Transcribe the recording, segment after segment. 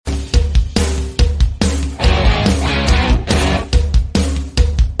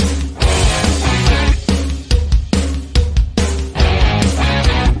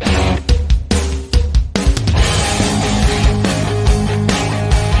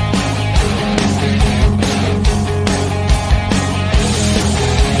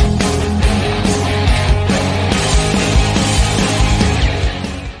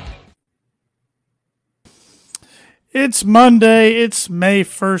It's Monday. It's May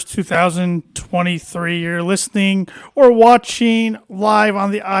 1st, 2023. You're listening or watching live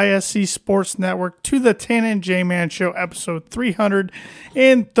on the ISC Sports Network to the Tana and J-Man Show, episode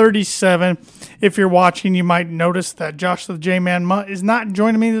 337. If you're watching, you might notice that Josh the J-Man Mutt is not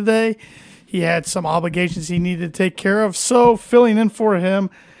joining me today. He had some obligations he needed to take care of, so filling in for him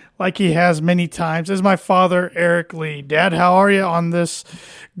like he has many times is my father, Eric Lee. Dad, how are you on this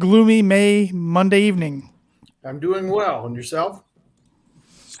gloomy Monday evening? I'm doing well. And yourself?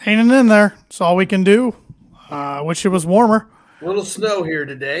 Hanging in there. That's all we can do. Wish it was warmer. A little snow here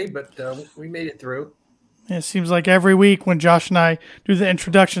today, but we made it through. It seems like every week when Josh and I do the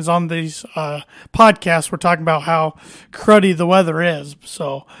introductions on these podcasts, we're talking about how cruddy the weather is.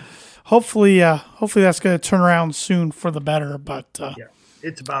 So hopefully that's going to turn around soon for the better. But yeah,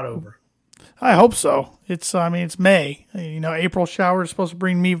 it's about over. I hope so. It's May. April showers are supposed to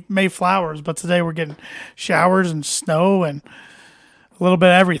bring May flowers, but today we're getting showers and snow and a little bit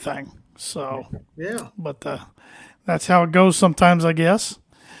of everything. So yeah, but that's how it goes sometimes, I guess.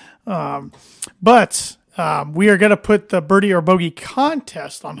 But we are going to put the birdie or bogey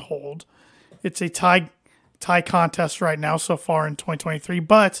contest on hold. It's a tie contest right now so far in 2023,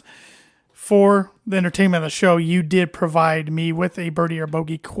 but for the entertainment of the show, you did provide me with a birdie or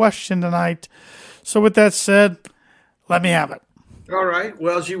bogey question tonight. So with that said, let me have it. All right.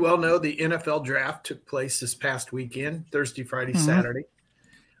 Well, as you well know, the NFL draft took place this past weekend, Thursday, Friday, Saturday.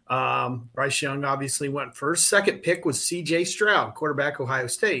 Bryce Young obviously went first. Second pick was C.J. Stroud, quarterback, Ohio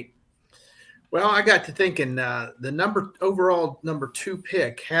State. Well, I got to thinking the overall number 2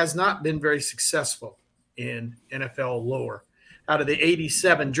 pick has not been very successful in NFL lore. Out of the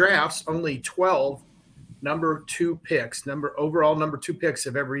 87 drafts, only 12 number 2 picks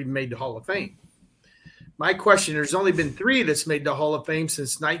have ever even made the Hall of Fame. My question, there's only been 3 that's made the Hall of Fame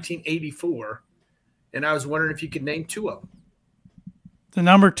since 1984, and I was wondering if you could name 2 of them. The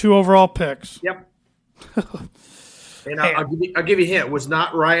number 2 overall picks. Yep. And I'll give you a hint. It was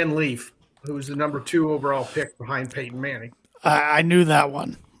not Ryan Leaf, who was the number 2 overall pick behind Peyton Manning. I knew that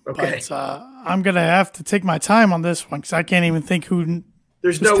one. Okay. But I'm going to have to take my time on this one because I can't even think who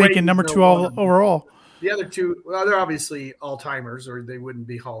was taking number 2 overall. The other 2, well, they're obviously all-timers or they wouldn't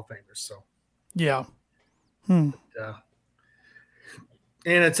be Hall of Famers. So yeah. And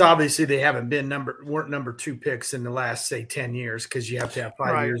it's obviously they weren't number 2 picks in the last, say, 10 years because you have to have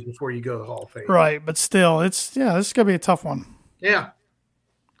 5 years before you go to the Hall of Fame. Right, but still, this is going to be a tough one. Yeah.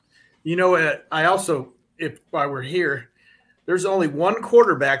 I also, if I were here, there's only one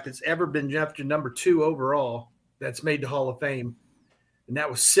quarterback that's ever been drafted number 2 overall that's made the Hall of Fame, and that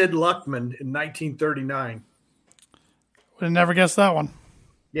was Sid Luckman in 1939. Would have never guessed that one.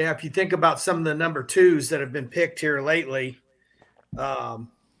 Yeah, if you think about some of the number 2s that have been picked here lately, the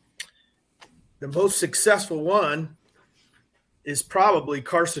most successful one is probably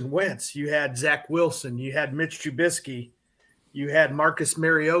Carson Wentz. You had Zach Wilson. You had Mitch Trubisky. You had Marcus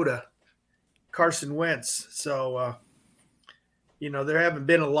Mariota, Carson Wentz. So, there haven't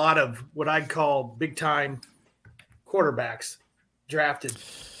been a lot of what I'd call big-time quarterbacks drafted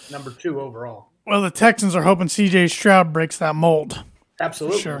number 2 overall. Well, the Texans are hoping C.J. Stroud breaks that mold.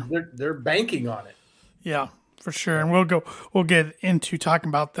 Absolutely. For sure. They're banking on it. Yeah, for sure. And we'll get into talking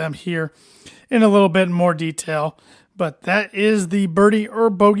about them here in a little bit more detail. But that is the birdie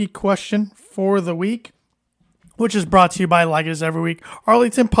or bogey question for the week, which is brought to you by, like it is every week,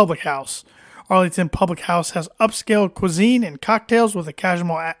 Arlington Public House. Arlington Public House has upscale cuisine and cocktails with a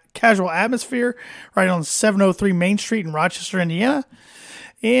casual atmosphere right on 703 Main Street in Rochester, Indiana.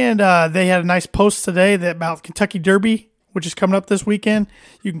 And they had a nice post today about Kentucky Derby, which is coming up this weekend.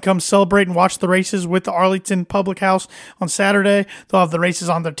 You can come celebrate and watch the races with the Arlington Public House on Saturday. They'll have the races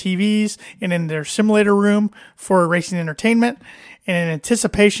on their TVs and in their simulator room for racing entertainment. And in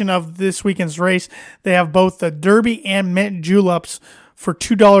anticipation of this weekend's race, they have both the Derby and Mint Juleps for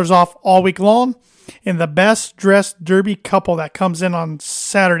 $2 off all week long. And the best dressed Derby couple that comes in on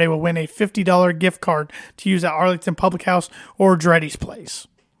Saturday will win a $50 gift card to use at Arlington Public House or Dreddy's Place.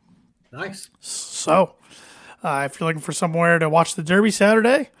 Nice. So, if you're looking for somewhere to watch the Derby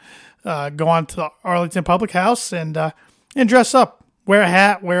Saturday, go on to the Arlington Public House and dress up. Wear a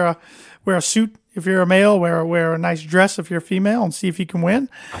hat, wear a suit if you're a male, wear a nice dress if you're a female, and see if you can win.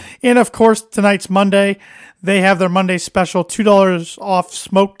 And of course, tonight's Monday. They have their Monday special, $2 off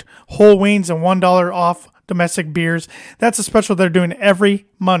smoked whole wings and $1 off domestic beers. That's a special they're doing every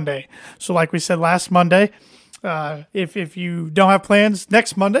Monday. So like we said last Monday, if you don't have plans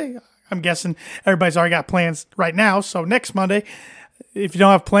next Monday, I'm guessing everybody's already got plans right now. So next Monday, if you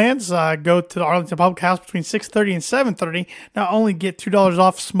don't have plans, go to the Arlington Public House between 6:30 and 7:30. Not only get $2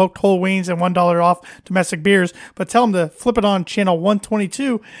 off smoked whole wings and $1 off domestic beers, but tell them to flip it on channel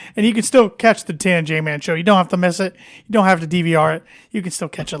 122, and you can still catch the Dan J-Man show. You don't have to miss it. You don't have to DVR it. You can still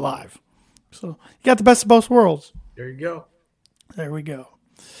catch it live. So you got the best of both worlds. There you go. There we go.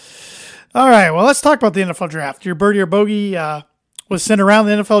 All right, well, let's talk about the NFL draft. Your birdie or bogey was sent around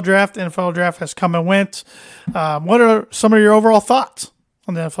the NFL draft. The NFL draft has come and went. What are some of your overall thoughts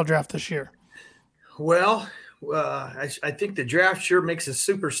on the NFL draft this year? Well, I think the draft sure makes a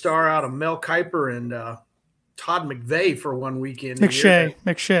superstar out of Mel Kiper and Todd McVay for one weekend.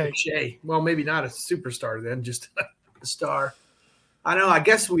 McShay. Well, maybe not a superstar then, just a star. I know. I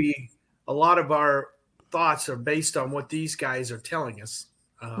guess a lot of our thoughts are based on what these guys are telling us.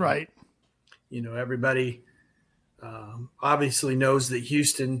 Right. Everybody obviously knows that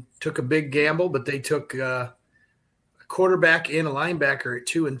Houston took a big gamble, but they took a quarterback and a linebacker at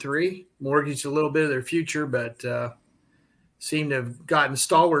 2 and 3, mortgaged a little bit of their future, but seem to have gotten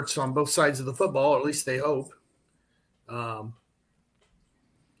stalwarts on both sides of the football, or at least they hope.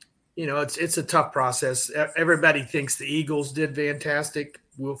 It's a tough process. Everybody thinks the Eagles did fantastic.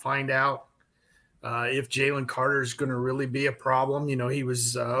 We'll find out if Jalen Carter is going to really be a problem. He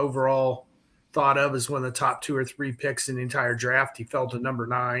was overall thought of as one of the top 2 or 3 picks in the entire draft. He fell to number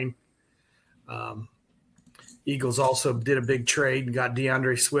 9. Eagles also did a big trade and got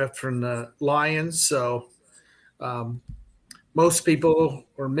DeAndre Swift from the Lions. So most people,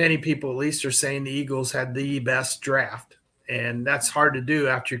 or many people at least, are saying the Eagles had the best draft. And that's hard to do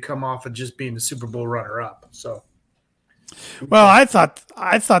after you come off of just being the Super Bowl runner-up. So, well, I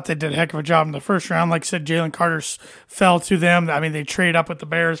thought they did a heck of a job in the first round. Like I said, Jalen Carter fell to them. I mean, they trade up with the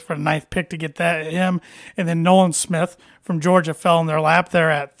Bears for the 9th pick to get him, and then Nolan Smith from Georgia fell in their lap there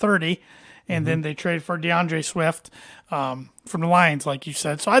at 30, and then they traded for DeAndre Swift from the Lions, like you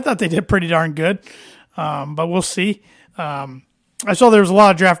said. So I thought they did pretty darn good, but we'll see. I saw there was a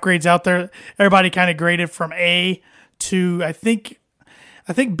lot of draft grades out there. Everybody kind of graded from A to I think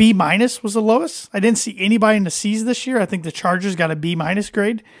B minus was the lowest. I didn't see anybody in the C's this year. I think the Chargers got a B minus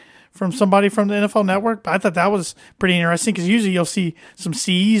grade from somebody from the NFL Network. But I thought that was pretty interesting because usually you'll see some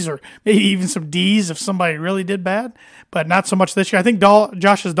C's or maybe even some D's if somebody really did bad, but not so much this year. I think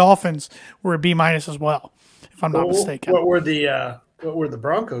Josh's Dolphins were a B minus as well, if I'm not mistaken. What were the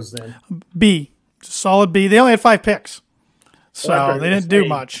Broncos then? B, just solid B. They only had 5 picks, so they didn't do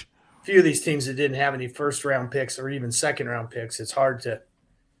much. A few of these teams that didn't have any first-round picks or even second-round picks, it's hard to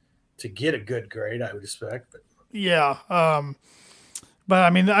get a good grade, I would expect. But. Yeah, but I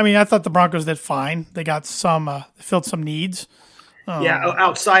mean, I thought the Broncos did fine. They got filled some needs.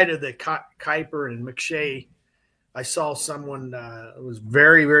 Outside of the Kiper and McShay, I saw someone was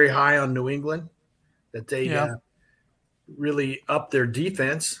very, very high on New England, that they really upped their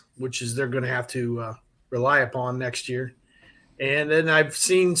defense, which is they're going to have to rely upon next year. And then I've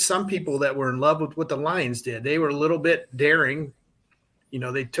seen some people that were in love with what the Lions did. They were a little bit daring.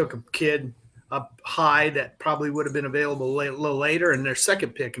 They took a kid up high that probably would have been available a little later, and their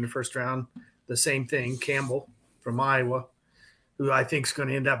second pick in the first round, the same thing, Campbell from Iowa, who I think is going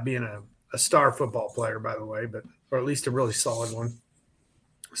to end up being a star football player, by the way, or at least a really solid one.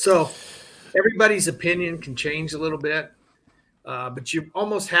 So everybody's opinion can change a little bit, but you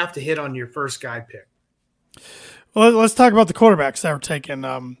almost have to hit on your first guy pick. Well, let's talk about the quarterbacks that were taken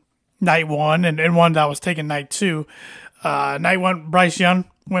night 1 and one that was taken night 2. Night 1, Bryce Young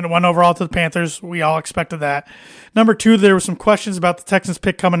went 1 overall to the Panthers. We all expected that. Number 2, there were some questions about the Texans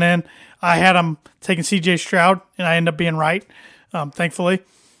pick coming in. I had them taking C.J. Stroud, and I ended up being right, thankfully,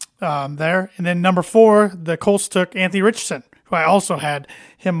 there. And then number 4, the Colts took Anthony Richardson, who I also had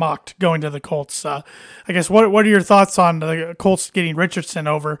him mocked going to the Colts. I guess what are your thoughts on the Colts getting Richardson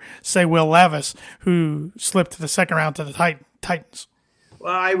over, say, Will Levis, who slipped to the second round to the Titans?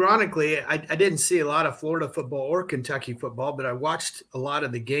 Well, ironically, I didn't see a lot of Florida football or Kentucky football, but I watched a lot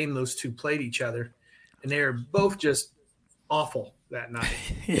of the game those two played each other, and they were both just awful that night.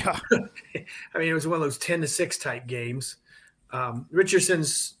 Yeah. I mean, it was one of those 10-6 type games.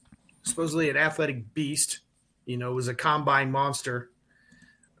 Richardson's supposedly an athletic beast, was a combine monster.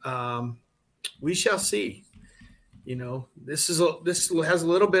 We shall see. This has a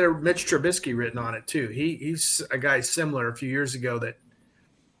little bit of Mitch Trubisky written on it too. He's a guy similar a few years ago that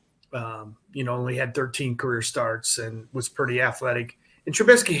only had 13 career starts and was pretty athletic. And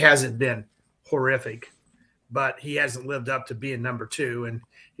Trubisky hasn't been horrific, but he hasn't lived up to being number 2. And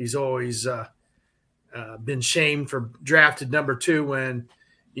he's always been shamed for drafted number 2 when,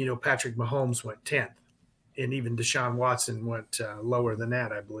 Patrick Mahomes went 10th. And even Deshaun Watson went lower than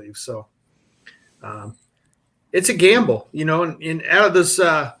that, I believe. So it's a gamble, and out of this,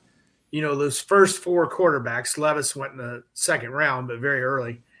 those first four quarterbacks, Levis went in the second round, but very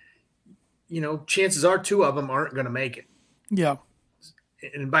early. Chances are two of them aren't going to make it. Yeah.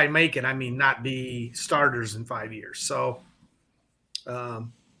 And by make it, I mean not be starters in 5 years. So,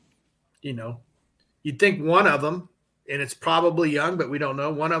 you'd think one of them, and it's probably young, but we don't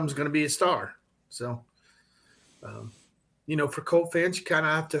know, one of them's going to be a star. So, for Colt fans, you kind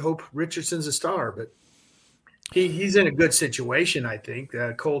of have to hope Richardson's a star, but he's in a good situation, I think.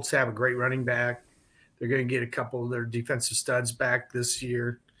 Colts have a great running back. They're going to get a couple of their defensive studs back this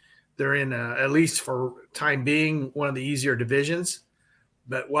year. They're in, at least for time being, one of the easier divisions.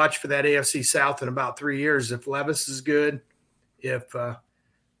 But watch for that AFC South in about 3 years. If Levis is good, if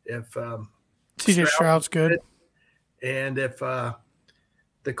CJ Stroud's good, and if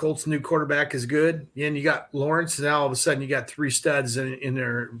the Colts' new quarterback is good, and you got Lawrence, and now all of a sudden you got three studs in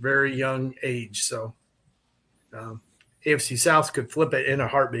their very young age. So AFC South could flip it in a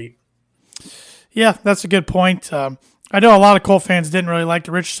heartbeat. Yeah, that's a good point. I know a lot of Colt fans didn't really like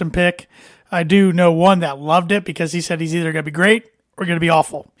the Richardson pick. I do know one that loved it because he said he's either going to be great or going to be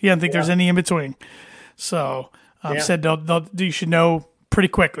awful. He doesn't think there's any in between. So said you should know pretty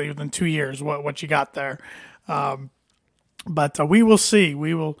quickly within 2 years what you got there. But we will see.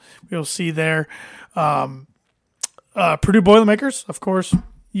 We will see there. Purdue Boilermakers, of course,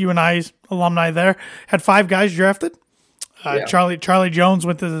 UNI's alumni there, had 5 guys drafted. Charlie Jones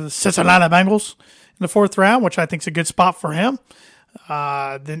went to the Cincinnati Bengals in the 4th round, which I think is a good spot for him.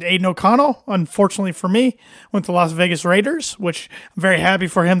 Then Aiden O'Connell, unfortunately for me, went to Las Vegas Raiders, which I'm very happy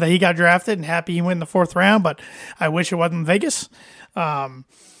for him that he got drafted and happy he went in the 4th round, but I wish it wasn't Vegas.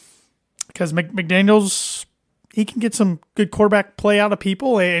 Because McDaniels, he can get some good quarterback play out of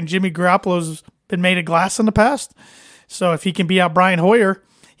people, and Jimmy Garoppolo's been made of glass in the past. So if he can beat out Brian Hoyer,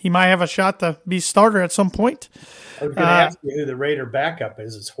 he might have a shot to be starter at some point. I was going to ask you who the Raider backup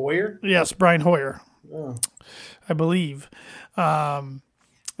is. It's Hoyer? Yes, Brian Hoyer, I believe. And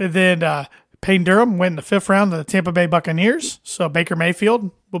then Payne Durham went in the 5th round to the Tampa Bay Buccaneers. So Baker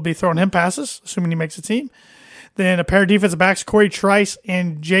Mayfield will be throwing him passes, assuming he makes the team. Then a pair of defensive backs, Corey Trice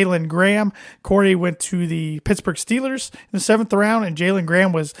and Jalen Graham. Corey went to the Pittsburgh Steelers in the 7th round, and Jalen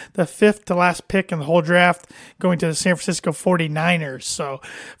Graham was the 5th to last pick in the whole draft, going to the San Francisco 49ers. So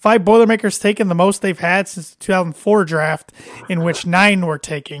 5 Boilermakers taken, the most they've had since the 2004 draft, in which 9 were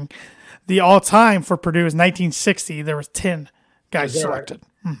taking. The all-time for Purdue is 1960. There was 10 guys selected.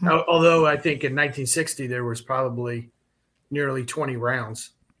 Right? Mm-hmm. Although I think in 1960 there was probably nearly 20 rounds.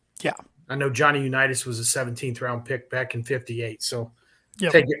 Yeah. I know Johnny Unitas was a 17th round pick back in 58, so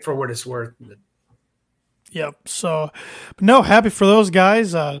take it for what it's worth. Yep. So, but no, happy for those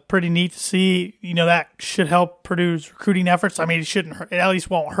guys. Pretty neat to see. That should help Purdue's recruiting efforts. I mean, it shouldn't hurt. It at least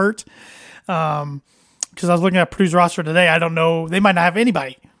won't hurt. Because I was looking at Purdue's roster today. I don't know. They might not have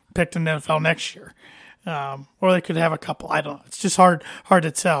anybody picked in the NFL next year. Or they could have a couple. I don't know. It's just hard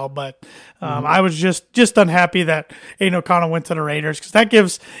to tell. But I was just unhappy that Aiden O'Connell went to the Raiders, because that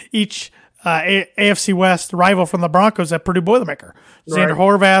gives each AFC West rival from the Broncos at Purdue Boilermaker. Right. Xander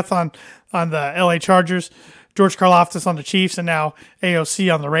Horvath on the LA Chargers, George Karlaftis on the Chiefs, and now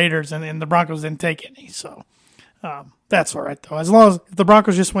AOC on the Raiders, and the Broncos didn't take any. So that's all right, though. As long as the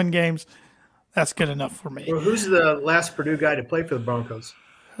Broncos just win games, that's good enough for me. Well, who's the last Purdue guy to play for the Broncos?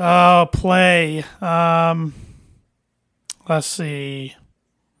 Play. Let's see.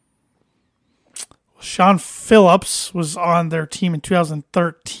 Sean Phillips was on their team in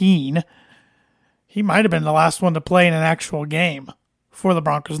 2013. He might have been the last one to play in an actual game for the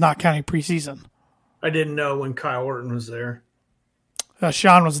Broncos, not counting preseason. I didn't know when Kyle Orton was there.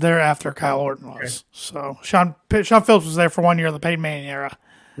 Sean was there after Kyle Orton was. Okay. So Sean Phillips was there for 1 year of the Peyton Manning era.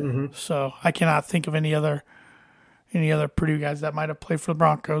 Mm-hmm. So I cannot think of any other Purdue guys that might have played for the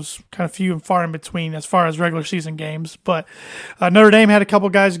Broncos. Kind of few and far in between as far as regular season games. But Notre Dame had a couple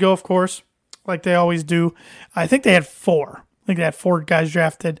guys go, of course, like they always do. I think they had 4. I think they had 4 guys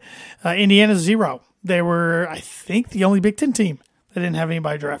drafted. Indiana, 0. They were, I think, the only Big Ten team that didn't have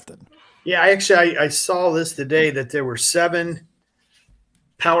anybody drafted. Yeah, I saw this today that there were 7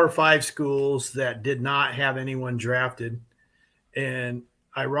 Power 5 schools that did not have anyone drafted. And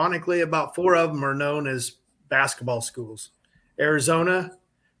ironically, about 4 of them are known as basketball schools: Arizona,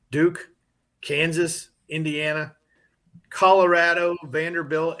 Duke, Kansas, Indiana, Colorado,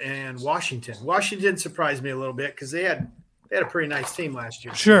 Vanderbilt, and Washington. Washington surprised me a little bit because they had a pretty nice team last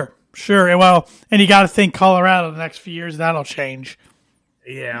year. Sure. Well, and you got to think Colorado the next few years, that'll change.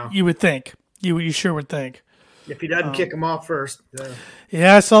 Yeah. You would think. You sure would think. If he doesn't kick them off first.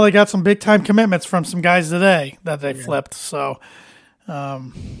 Yeah, I saw they got some big-time commitments from some guys today that they flipped. So,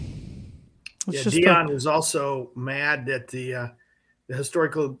 Yeah, Dion was also mad that the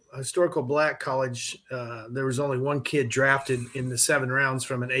historical black college, there was only one kid drafted in the 7 rounds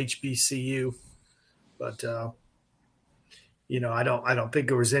from an HBCU, but I don't think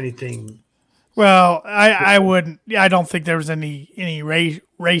there was anything. Well, I wouldn't. I don't think there was any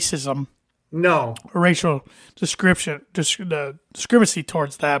racism. No, Or racial discriminacy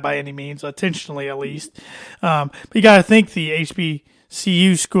towards that by any means, intentionally at least. But you got to think the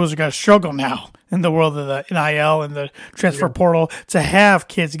HBCU schools are going to struggle now in the world of the NIL and the transfer portal to have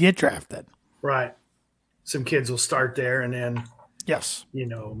kids get drafted. Right. Some kids will start there, and then yes,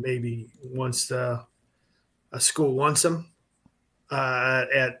 maybe once a school wants them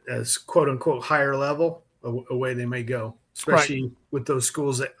at a quote unquote higher level, away they may go. Especially with those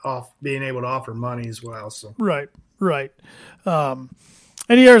schools that being able to offer money as well. So right.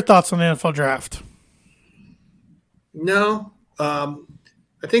 Any other thoughts on the NFL draft? No, I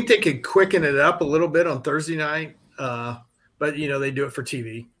think they could quicken it up a little bit on Thursday night, but they do it for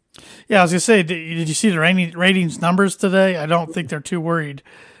TV. Yeah, I was gonna say, did you see the ratings numbers today? I don't think they're too worried.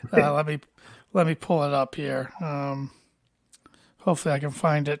 Let me pull it up here. Hopefully, I can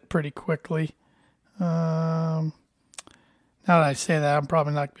find it pretty quickly. Now that I say that, I'm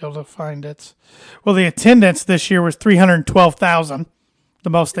probably not going to be able to find it. Well, the attendance this year was 312,000, the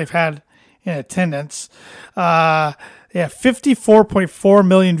most they've had in attendance. They have 54.4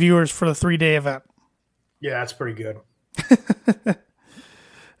 million viewers for the 3-day event. Yeah, that's pretty good.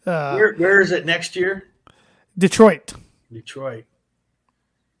 Where is it next year? Detroit. Okay.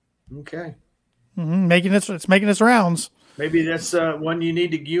 Mm-hmm. It's making its rounds. Maybe that's one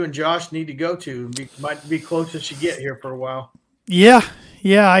you and Josh need to go to. Might be closest you get here for a while. Yeah.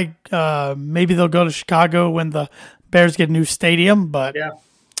 Maybe they'll go to Chicago when the Bears get a new stadium, but yeah.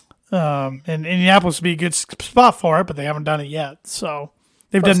 And Indianapolis would be a good spot for it, but they haven't done it yet. So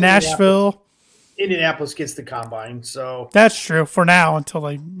they've done Nashville. Indianapolis gets the combine, so that's true for now until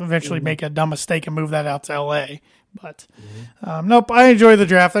they eventually make a dumb mistake and move that out to LA. But nope, I enjoy the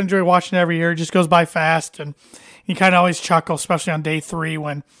draft. I enjoy watching it every year. It just goes by fast, and you kind of always chuckle, especially on day 3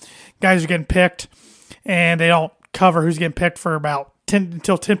 when guys are getting picked and they don't cover who's getting picked for about 10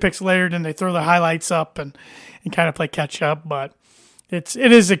 picks later. Then they throw their highlights up and kind of play catch up. But it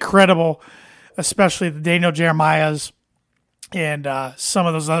is incredible, especially the Daniel Jeremiahs and some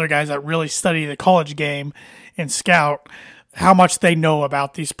of those other guys that really study the college game and scout how much they know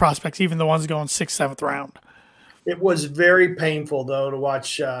about these prospects, even the ones going 6th, 7th round. It was very painful, though, to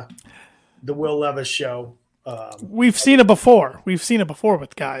watch the Will Levis show. We've seen it before.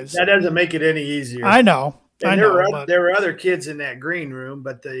 With guys. That doesn't make it any easier. I know. There were other kids in that green room,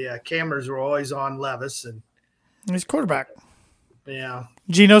 but the cameras were always on Levis. And he's quarterback. Yeah.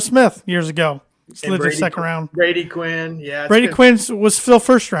 Geno Smith years ago. Slid to 2nd round. Brady Quinn. Yeah. Brady Quinn was still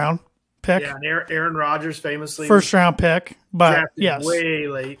 1st round pick. Yeah, and Aaron Rodgers famously 1st round pick. But yes. Way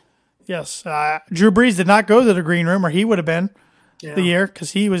late. Yes. Drew Brees did not go to the green room, or he would have been the year,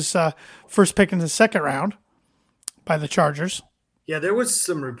 because he was first pick in the 2nd round by the Chargers. Yeah, there was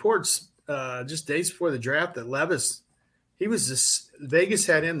some reports just days before the draft that Levis, Vegas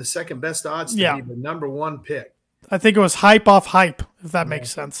had him the 2nd best odds to be the number 1 pick. I think it was hype off hype, if that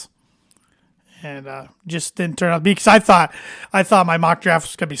makes sense. And just didn't turn out, because I thought my mock draft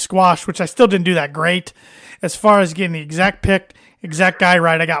was going to be squashed, which I still didn't do that great. As far as getting the exact guy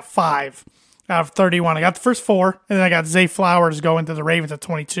right, I got 5 out of 31. I got the first 4, and then I got Zay Flowers going to the Ravens at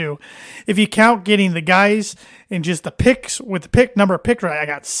 22. If you count getting the guys and just the picks with the number of picks right, I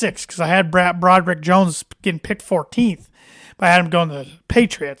got 6, because I had Broderick Jones getting picked 14th, but I had him going to the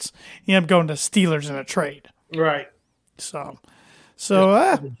Patriots. He ended up going to Steelers in a trade. Right. So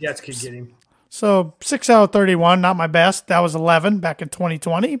the Jets could get him. So 6 out of 31, not my best. That was 11 back in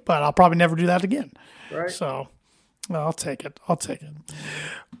 2020, but I'll probably never do that again. Right. So I'll take it.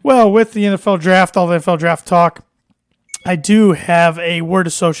 Well, with the NFL draft, all the NFL draft talk, I do have a word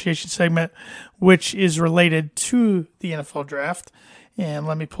association segment which is related to the NFL draft. And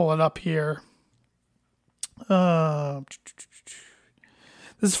let me pull it up here. This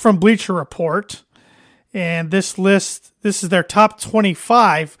is from Bleacher Report. And this is their top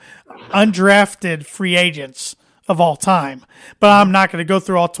 25 undrafted free agents of all time. But I'm not going to go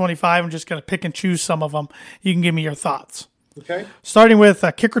through all 25. I'm just going to pick and choose some of them. You can give me your thoughts. Okay. Starting with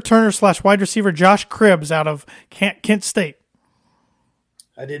kick returner / wide receiver Josh Cribbs out of Kent State.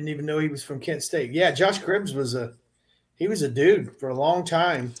 I didn't even know he was from Kent State. Yeah, Josh Cribbs was a dude for a long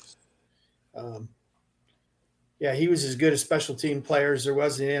time. He was as good a special team player as there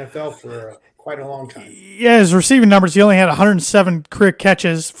was in the NFL for quite a long time. Yeah, his receiving numbers, he only had 107 career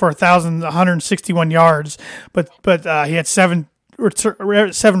catches for 1,161 yards, but he had 7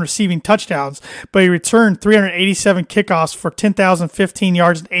 7 receiving touchdowns, but he returned 387 kickoffs for 10,015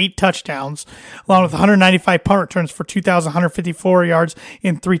 yards and 8 touchdowns, along with 195 punt returns for 2,154 yards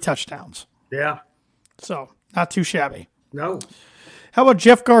and 3 touchdowns. Yeah. So, not too shabby. No. How about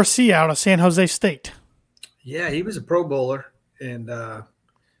Jeff Garcia out of San Jose State? Yeah, he was a Pro Bowler, and I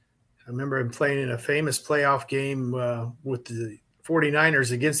remember him playing in a famous playoff game with the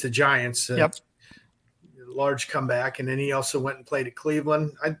 49ers against the Giants. Yep. Large comeback, and then he also went and played at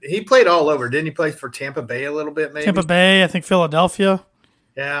Cleveland. He played all over. Didn't he play for Tampa Bay a little bit, maybe? Tampa Bay, I think Philadelphia.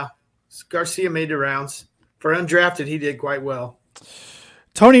 Yeah. Garcia made the rounds. For undrafted, he did quite well.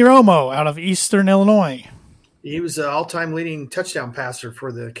 Tony Romo out of Eastern Illinois. He was an all-time leading touchdown passer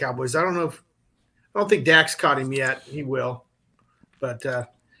for the Cowboys. I don't think Dak's caught him yet. He will. But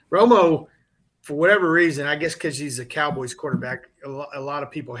Romo, for whatever reason, I guess because he's a Cowboys quarterback, a lot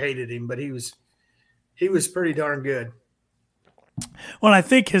of people hated him, but he was pretty darn good. Well, I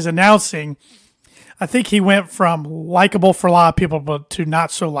think his announcing, I think he went from likable for a lot of people, but to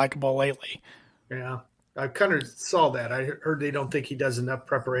not so likable lately. Yeah, I kind of saw that. I heard they don't think he does enough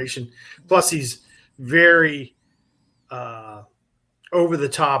preparation. Plus, he's very over the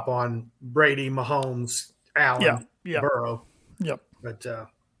top on Brady, Mahomes, Allen, Burrow. Yep. But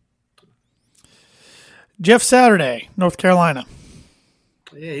Jeff Saturday, North Carolina.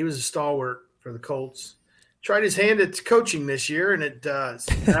 Yeah, he was a stalwart for the Colts. Tried his hand at coaching this year, and it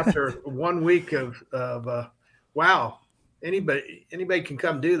after 1 week of wow, anybody can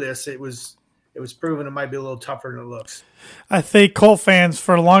come do this. It was proven it might be a little tougher than it looks. I think Colt fans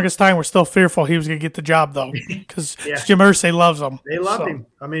for the longest time were still fearful he was going to get the job though, because Jim Irsay loves him. They loved him.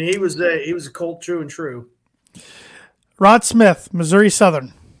 I mean, he was a Colt true and true. Rod Smith, Missouri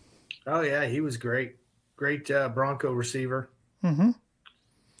Southern. Oh yeah, he was great Bronco receiver. Mm-hmm.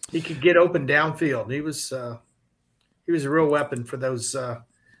 He could get open downfield. He was a real weapon for those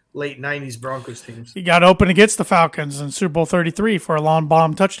late '90s Broncos teams. He got open against the Falcons in Super Bowl 33 for a long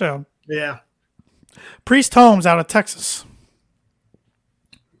bomb touchdown. Yeah. Priest Holmes out of Texas.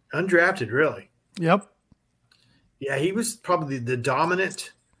 Undrafted, really. Yep. Yeah, he was probably the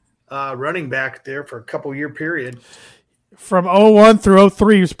dominant running back there for a couple-year period. From 01 through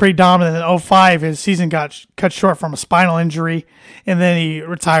 03, he was pretty dominant. In 05, his season got cut short from a spinal injury, and then he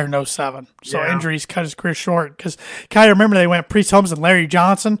retired in 07. So injuries cut his career short. Because kind of remember they went Priest Holmes and Larry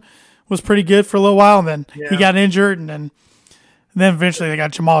Johnson was pretty good for a little while, and then he got injured, and then eventually they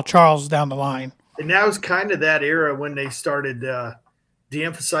got Jamal Charles down the line. And that was kind of that era when they started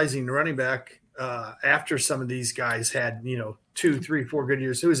de-emphasizing the running back after some of these guys had, 2, 3, 4 good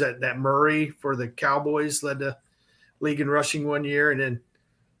years. Who was that? That Murray for the Cowboys led the league in rushing 1 year, and then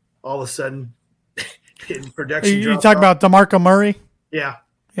all of a sudden in production. You talk about DeMarco Murray? Yeah.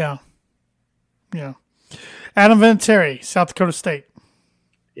 Adam Vinatieri, South Dakota State.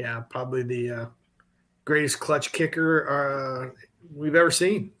 Yeah, probably the greatest clutch kicker we've ever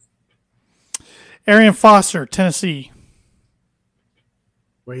seen. Arian Foster, Tennessee.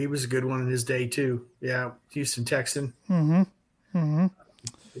 Well, he was a good one in his day too. Yeah, Houston Texan. Mm-hmm.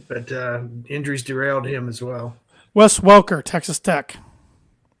 But injuries derailed him as well. Wes Welker, Texas Tech.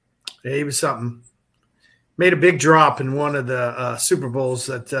 Yeah, he was something. Made a big drop in one of the Super Bowls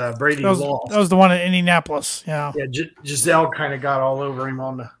that Brady lost. That was the one in Indianapolis. Yeah. Yeah, Giselle kind of got all over him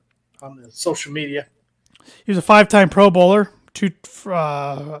on the social media. He was a 5-time Pro Bowler,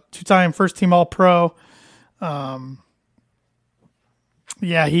 two-time first-team All-Pro.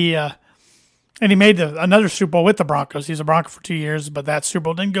 He made another Super Bowl with the Broncos. He was a Bronco for 2 years, but that Super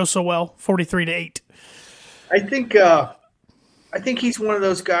Bowl didn't go so well, 43-8. I think he's one of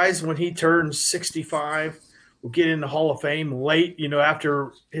those guys when he turns 65 will get in the Hall of Fame late,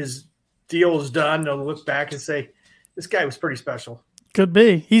 after his deal is done. They'll look back and say, this guy was pretty special. Could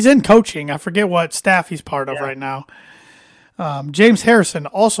be. He's in coaching. I forget what staff he's part of right now. James Harrison,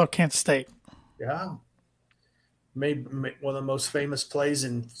 also Kansas State. Yeah. Made one of the most famous plays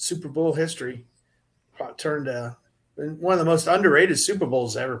in Super Bowl history. Turned one of the most underrated Super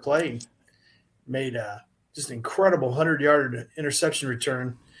Bowls ever played. Made just an incredible 100-yard interception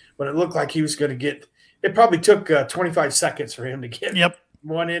return when it looked like he was going to get – it probably took 25 seconds for him to get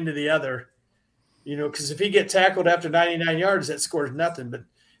one end to the other. Because if he get tackled after 99 yards, that scores nothing. But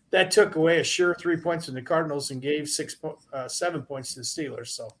that took away a sure 3 points from the Cardinals and gave 7 points to the Steelers.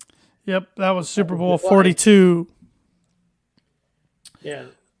 So, yep, that was Super Bowl 42. Yeah.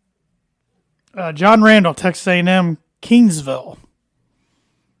 John Randall, Texas A&M, Kingsville.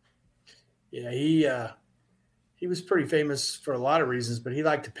 Yeah, he was pretty famous for a lot of reasons, but he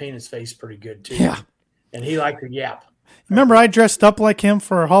liked to paint his face pretty good too. Yeah, and he liked to yap. Remember, I dressed up like him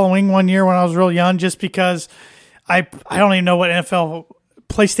for Halloween one year when I was real young, just because I don't even know what NFL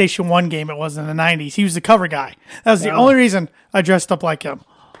PlayStation 1 game it was in the 90s. He was the cover guy. That was the only reason I dressed up like him.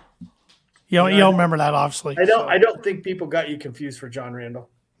 You don't remember that, obviously. I don't think people got you confused for John Randall.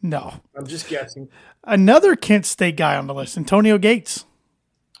 No. I'm just guessing. Another Kent State guy on the list, Antonio Gates.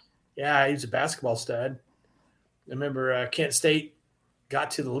 Yeah, he's a basketball stud. I remember Kent State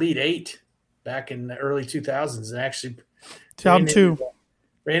got to the Elite Eight back in the early 2000s and actually 2002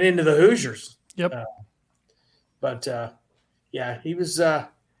 ran into the Hoosiers. Yep. He was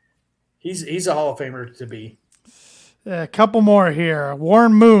he's a Hall of Famer to be. A couple more here.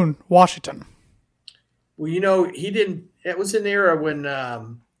 Warren Moon, Washington. Well, he didn't. It was an era when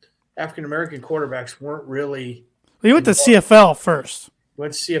African American quarterbacks weren't really. He went to CFL first.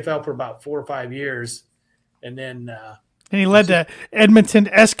 Went to CFL for about 4 or 5 years, and then. And he led the Edmonton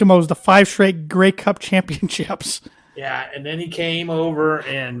Eskimos to 5 straight Grey Cup championships. Yeah, and then he came over,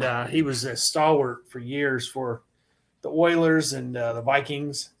 and he was a stalwart for years for the Oilers and the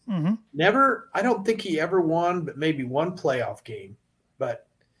Vikings. Mm-hmm. I don't think he ever won, but maybe one playoff game. But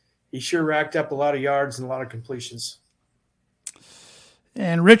he sure racked up a lot of yards and a lot of completions.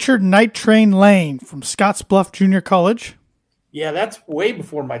 And Richard Night Train Lane from Scottsbluff Junior College. Yeah, that's way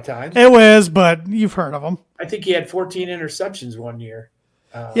before my time. It was, but you've heard of him. I think he had 14 interceptions one year.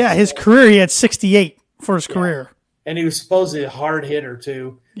 His career, he had 68 for his career. And he was supposedly a hard hitter,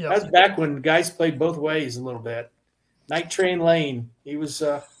 too. Yep. That was back when guys played both ways a little bit. Night Train Lane. He's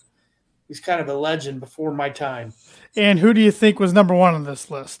kind of a legend before my time. And who do you think was number one on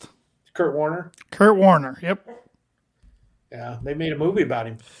this list? Kurt Warner. Kurt Warner, yep. Yeah, they made a movie about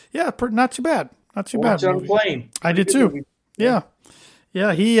him. Yeah, not too bad. Not too bad. bad. On plane. I did too. Movie. Yeah.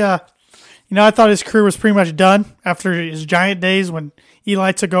 He, I thought his career was pretty much done after his Giant days when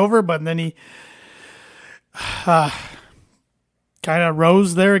Eli took over, but then he kind of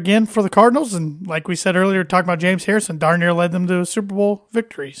rose there again for the Cardinals. And like we said earlier, talking about James Harrison, darn near led them to a Super Bowl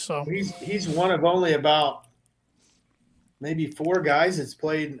victory. So he's one of only about maybe 4 guys that's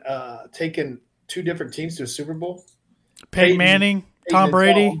taken 2 different teams to a Super Bowl. Peyton Manning, Tom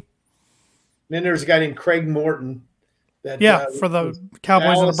Brady. Then there's a guy named Craig Morton. For the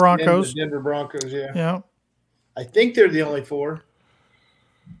Cowboys and the Broncos. And the Denver Broncos, yeah. Yeah. I think they're the only 4.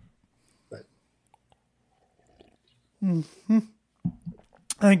 But. Mm-hmm.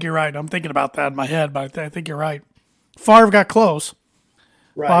 I think you're right. I'm thinking about that in my head, but I think you're right. Favre got close.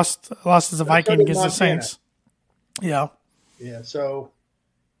 Right. Lost as a Viking against the Saints. Yeah. Yeah, so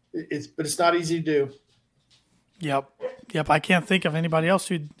it's not easy to do. Yep. I can't think of anybody else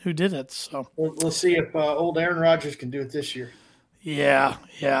who did it. So we'll see if old Aaron Rodgers can do it this year. Yeah.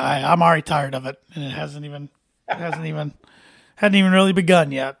 I'm already tired of it, and it hadn't even really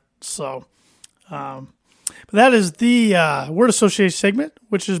begun yet. So, but that is the word association segment,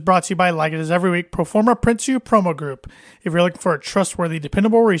 which is brought to you by, like it is every week, Proforma Prints You Promo Group. If you're looking for a trustworthy,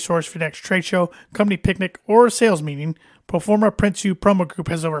 dependable resource for your next trade show, company picnic, or sales meeting, Proforma Prints You Promo Group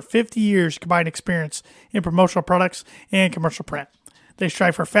has over 50 years combined experience in promotional products and commercial print. They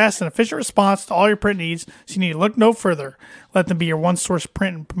strive for fast and efficient response to all your print needs, so you need to look no further. Let them be your one-source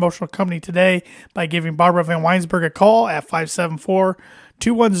print and promotional company today by giving Barbara Van Weinsberg a call at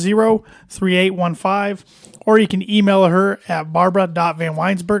 574-210-3815, or you can email her at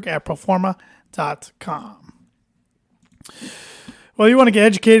barbara.vanweinsberg@proforma.com. Well, you want to get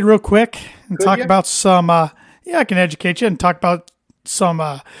educated real quick and talk about some... I can educate you and talk about some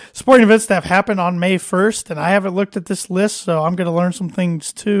sporting events that have happened on May 1st, and I haven't looked at this list, so I'm going to learn some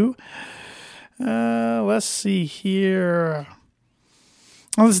things too. Let's see here.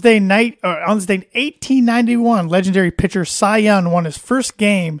 On this day in 1891, legendary pitcher Cy Young won his first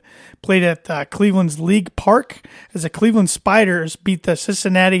game played at Cleveland's League Park as the Cleveland Spiders beat the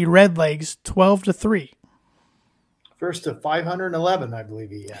Cincinnati Redlegs 12-3. First to 511, I believe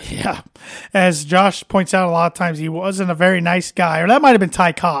he had. Yeah. As Josh points out a lot of times, he wasn't a very nice guy. Or that might have been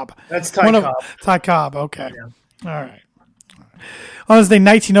Ty Cobb. That's Ty Cobb. Ty Cobb, okay. Yeah. All right. On this day,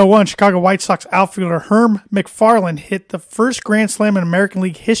 1901, Chicago White Sox outfielder Herm McFarland hit the first Grand Slam in American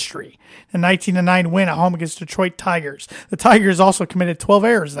League history. A 1909 win at home against Detroit Tigers. The Tigers also committed 12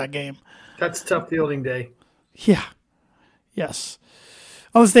 errors that game. That's a tough fielding day. Yeah. Yes.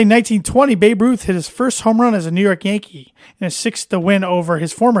 On this day, 1920, Babe Ruth hit his first home run as a New York Yankee in his 6th win over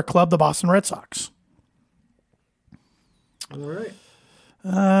his former club, the Boston Red Sox. All right.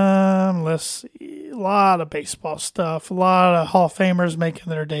 Let's see. A lot of baseball stuff. A lot of Hall of Famers making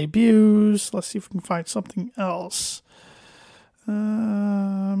their debuts. Let's see if we can find something else.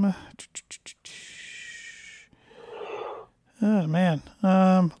 Oh, man.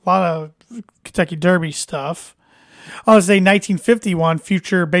 A lot of Kentucky Derby stuff. On this day, 1951,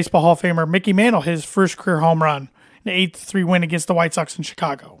 future Baseball Hall of Famer Mickey Mantle, his first career home run, an 8-3 win against the White Sox in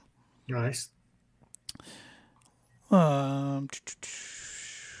Chicago. Nice. On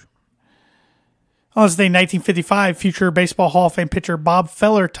this day, 1955, future Baseball Hall of Fame pitcher Bob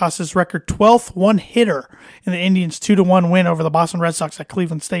Feller tossed his record 12th one-hitter in the Indians' 2-1 win over the Boston Red Sox at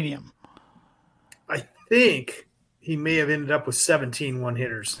Cleveland Stadium. I think he may have ended up with 17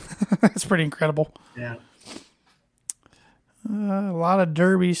 one-hitters. That's pretty incredible. Yeah. A lot of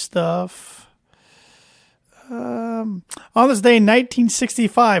Derby stuff. On this day in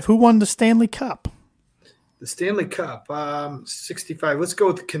 1965, who won the Stanley Cup? The Stanley Cup, 65. Let's go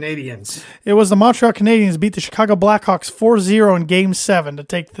with the Canadians. It was the Montreal Canadiens beat the Chicago Blackhawks 4-0 in Game 7 to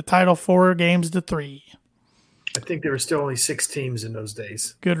take the title 4-3. I think there were still only 6 teams in those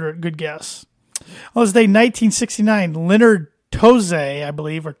days. Good guess. On this day, 1969, Leonard Toze, I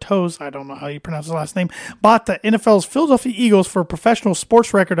believe, or Toze, I don't know how you pronounce his last name, bought the NFL's Philadelphia Eagles for a professional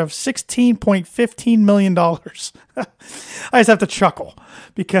sports record of $16.15 million. I just have to chuckle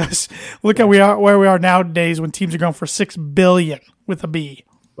because look at where we are nowadays when teams are going for $6 billion with a B.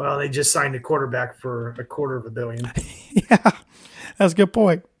 Well, they just signed a quarterback for $250 million. Yeah, that's a good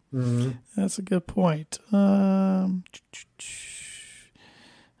point. Mm-hmm. That's a good point. A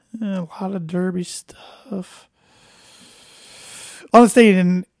lot of Derby stuff. On this date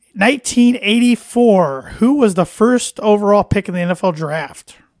in 1984, who was the first overall pick in the NFL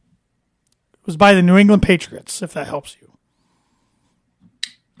draft? It was by the New England Patriots, if that helps you.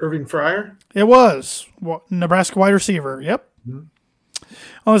 Irving Fryer? It was. Nebraska wide receiver, yep. Mm-hmm.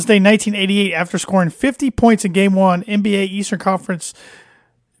 On this day, 1988, after scoring 50 points in Game 1, NBA Eastern Conference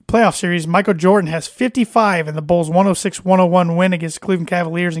playoff series, Michael Jordan has 55 in the Bulls' 106-101 win against Cleveland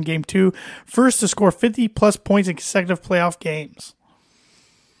Cavaliers in Game 2, first to score 50-plus points in consecutive playoff games.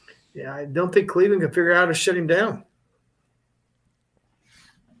 Yeah, I don't think Cleveland can figure out how to shut him down.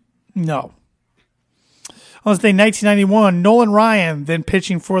 No. On this day, 1991, Nolan Ryan, then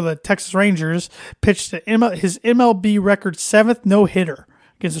pitching for the Texas Rangers, pitched his MLB record 7th no-hitter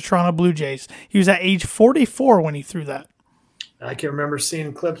against the Toronto Blue Jays. He was at age 44 when he threw that. I can remember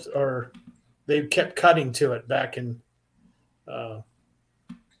seeing clips, or they kept cutting to it back in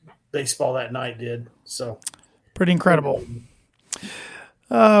baseball that night did. So pretty incredible.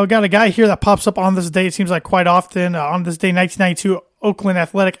 We got a guy here that pops up on this day, it seems like quite often. On this day, 1992, Oakland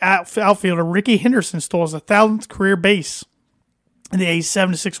Athletic outfielder Ricky Henderson stole his 1,000th career base in the A's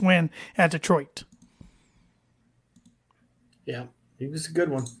 7-6 win at Detroit. Yeah, he was a good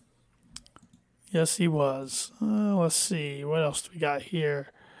one. Yes, he was. Let's see. What else do we got here?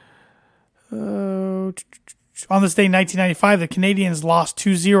 On this day, 1995, the Canadiens lost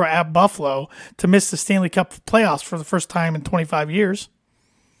 2-0 at Buffalo to miss the Stanley Cup playoffs for the first time in 25 years.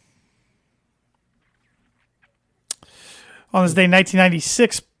 On this day,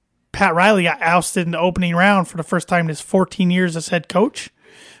 1996, Pat Riley got ousted in the opening round for the first time in his 14 years as head coach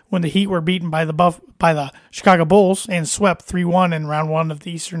when the Heat were beaten by the Chicago Bulls and swept 3-1 in round 1 of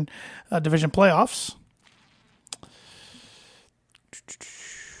the Eastern Division playoffs.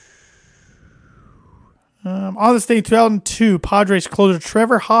 On this day, in 2002, Padres closer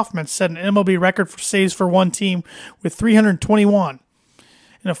Trevor Hoffman set an MLB record for saves for one team with 321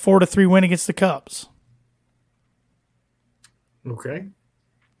 in a 4-3 win against the Cubs. Okay.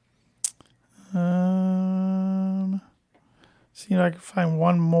 See if I can find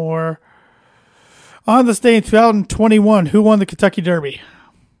one more. On this day in 2021, who won the Kentucky Derby?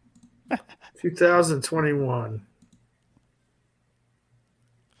 2021.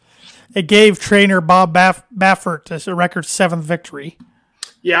 It gave trainer Bob Baffert a record 7th victory.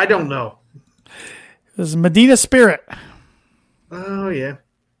 Yeah, I don't know. It was Medina Spirit. Oh, yeah.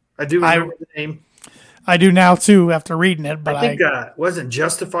 I do remember the name. I do now, too, after reading it. But I think wasn't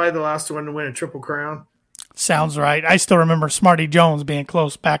Justify the last one to win a Triple Crown? Sounds right. I still remember Smarty Jones being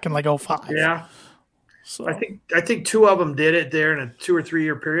close back in like 05. Yeah. So I think 2 of them did it there in a 2 or 3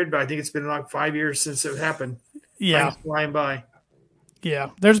 year period, but I think it's been like 5 years since it happened. Yeah. Flying by.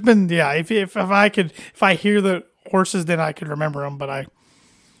 Yeah. There's been, if I hear the horses, then I could remember them, but I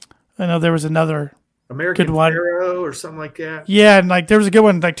know there was another American good one. Pharaoh or something like that. Yeah, and like there was a good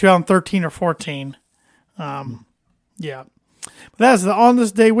one like 2013 or 14. Yeah. That's the On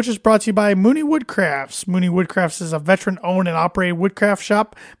This Day, which is brought to you by Mooney Woodcrafts. Mooney Woodcrafts is a veteran-owned and operated woodcraft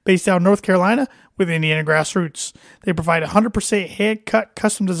shop based out of North Carolina with Indiana grassroots. They provide 100% hand-cut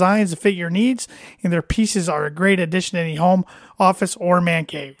custom designs to fit your needs, and their pieces are a great addition to any home, office, or man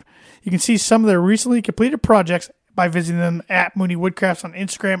cave. You can see some of their recently completed projects by visiting them at Mooney Woodcrafts on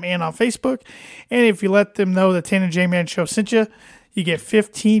Instagram and on Facebook. And if you let them know the Tan and J-Man Show sent you, you get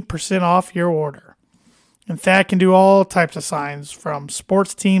 15% off your order. And Thad can do all types of signs, from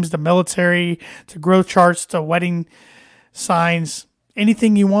sports teams to military to growth charts to wedding signs.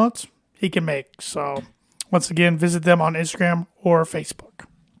 Anything you want, he can make. So, once again, visit them on Instagram or Facebook.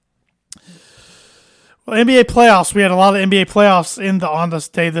 Well, NBA playoffs. We had a lot of NBA playoffs on this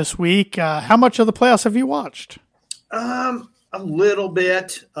day this week. How much of the playoffs have you watched? A little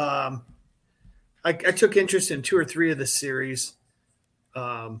bit. I took interest in 2 or 3 of the series.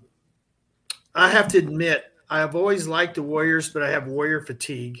 I have to admit, I've always liked the Warriors, but I have Warrior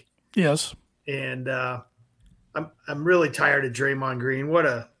fatigue. Yes. And I'm really tired of Draymond Green. What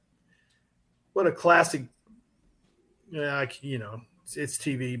a classic. It's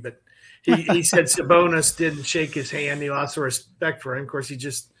TV, but he said Sabonis didn't shake his hand. He lost respect for him. Of course, he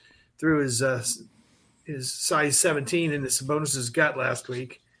just threw his size 17 into Sabonis's gut last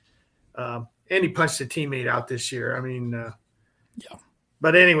week. And he punched a teammate out this year. I mean, yeah.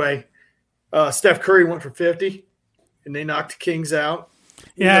 But anyway, Steph Curry went for 50, and they knocked the Kings out.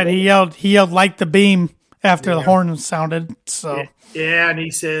 Yeah, and he yelled "like the beam" after the horn sounded. So yeah, and he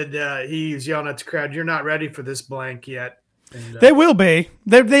said he was yelling at the crowd, "You're not ready for this blank yet." And, they will be.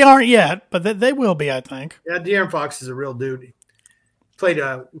 They aren't yet, but they will be, I think. Yeah, De'Aaron Fox is a real dude. He played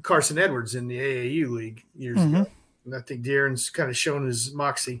Carson Edwards in the AAU league years ago, and I think De'Aaron's kind of shown his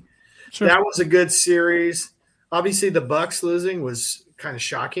moxie. Sure. That was a good series. Obviously, the Bucks losing was kind of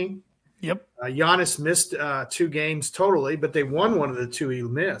shocking. Yep. Giannis missed 2 games totally, but they won one of the 2 he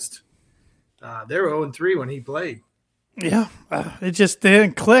missed. They were 0-3 when he played. Yeah, it just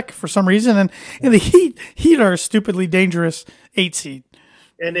didn't click for some reason. And the Heat are a stupidly dangerous 8 seed.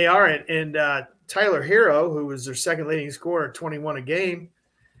 And they are. And Tyler Hero, who was their second leading scorer at 21 a game,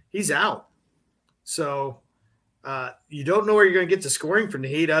 he's out. So you don't know where you're going to get the scoring from the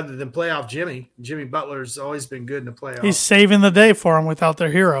Heat other than playoff Jimmy. Jimmy Butler's always been good in the playoffs. He's saving the day for him without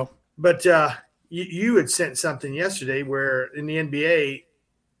their hero. But you had sent something yesterday where in the NBA,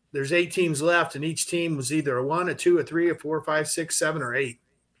 there's 8 teams left, and each team was either a 1, a 2, a 3, a 4, 5, 6, 7, or 8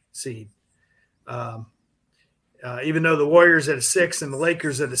 seed. Even though the Warriors at a 6 and the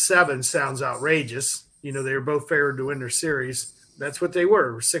Lakers at a 7 sounds outrageous. They were both favored to win their series. That's what they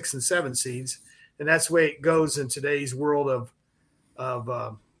were 6 and 7 seeds. And that's the way it goes in today's world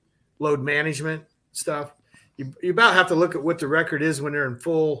of load management stuff. You about have to look at what the record is when they're in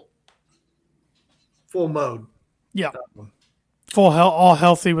full mode. Yeah. All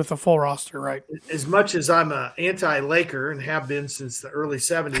healthy with a full roster, right? As much as I'm an anti-Laker and have been since the early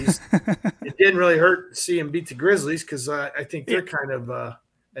 70s, it didn't really hurt to see him beat the Grizzlies because I think they're kind of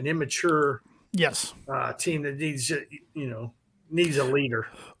an immature team that needs a leader.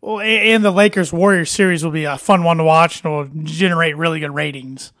 Well, and the Lakers-Warriors series will be a fun one to watch and will generate really good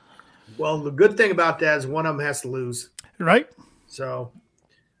ratings. Well, the good thing about that is one of them has to lose. Right. So,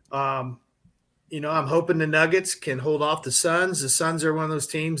 I'm hoping the Nuggets can hold off the Suns. The Suns are one of those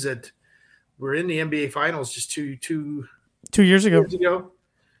teams that were in the NBA Finals just two years ago.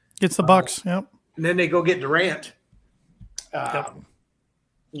 Gets the Bucks, yep. And then they go get Durant. And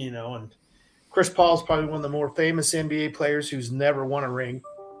Chris Paul's probably one of the more famous NBA players who's never won a ring.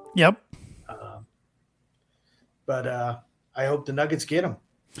 Yep. But I hope the Nuggets get him.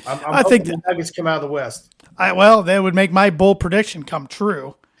 I think the Nuggets come out of the West. That would make my bold prediction come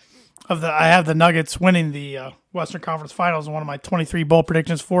true. I have the Nuggets winning the Western Conference Finals in one of my 23 bold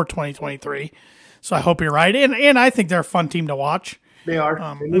predictions for 2023. So I hope you're right, and I think they're a fun team to watch. They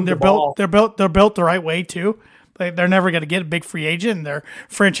are. They're built the right way too. They're never going to get a big free agent. They're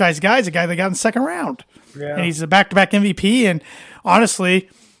franchise guys, a guy they got in the second round, and he's a back-to-back MVP. And honestly,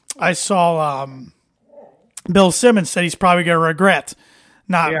 I saw Bill Simmons said he's probably going to regret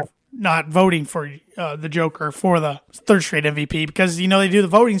not voting for the Joker for the 3rd straight MVP because they do the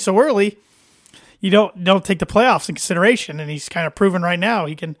voting so early. You don't take the playoffs in consideration, and he's kind of proven right now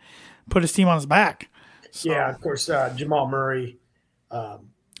he can put his team on his back. So. Yeah, of course, Jamal Murray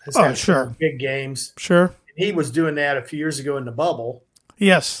has had some big games. Sure, he was doing that a few years ago in the bubble.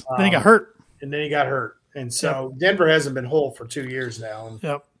 Yes, then he got hurt. And so Denver hasn't been whole for 2 years now. And,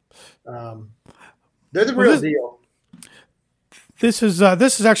 yep, they're the real deal. This is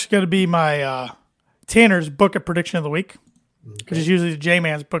actually going to be my Tanner's book of prediction of the week, which is usually the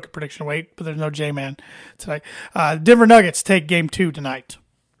J-Man's book of prediction weight, but there's no J-Man tonight. Denver Nuggets take Game 2 tonight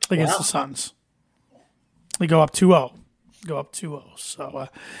against the Suns. They go up 2-0. So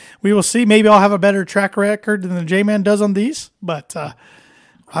we will see. Maybe I'll have a better track record than the J-Man does on these, but I'll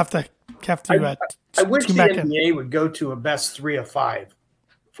have to I wish the NBA would go to a best 3 of 5.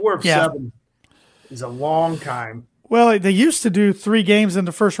 4 of 7 is a long time. Well, they used to do 3 games in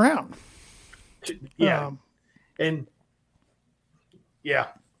the first round. Yeah. I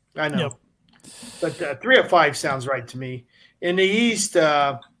know. Yep. But 3 of 5 sounds right to me. In the East,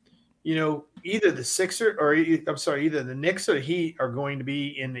 either the Sixers either the Knicks or the Heat are going to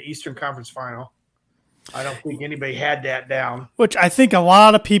be in the Eastern Conference Final. I don't think anybody had that down. Which I think a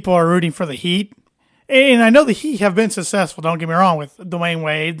lot of people are rooting for the Heat. And I know the Heat have been successful, don't get me wrong, with Dwayne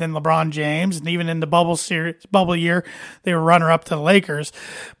Wade, then LeBron James, and even in the bubble year, they were runner-up to the Lakers.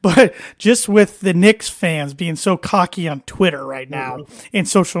 But just with the Knicks fans being so cocky on Twitter right now and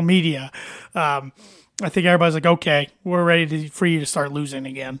social media, I think everybody's like, okay, we're ready for you to start losing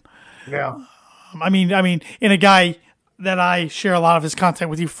again. Yeah. I mean, and a guy that I share a lot of his content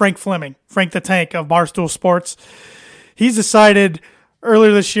with you, Frank Fleming, Frank the Tank of Barstool Sports, he's decided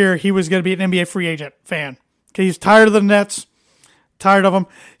earlier this year he was going to be an NBA free agent fan. Okay, he's tired of the Nets, tired of them.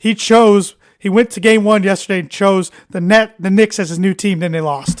 He went to game 1 yesterday and chose the Knicks as his new team, then they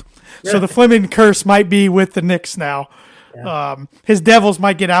lost. Yeah. So the Fleming curse might be with the Knicks now. Yeah. His Devils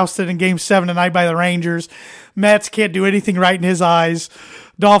might get ousted in game 7 tonight by the Rangers. Mets can't do anything right in his eyes.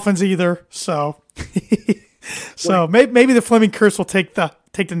 Dolphins either. So maybe the Fleming curse will take the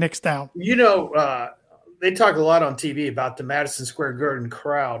Knicks down. They talk a lot on TV about the Madison Square Garden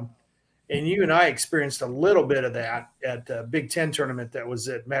crowd, and you and I experienced a little bit of that at the Big Ten tournament that was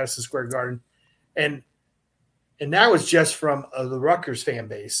at Madison Square Garden, and that was just from the Rutgers fan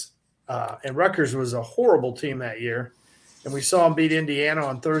base. And Rutgers was a horrible team that year, and we saw them beat Indiana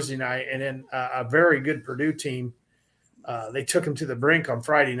on Thursday night, and then a very good Purdue team. They took them to the brink on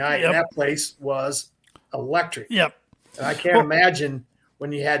Friday night, and that place was electric. Yep. And I can't imagine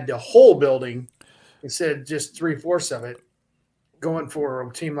when you had the whole building instead of just 3/4 of it going for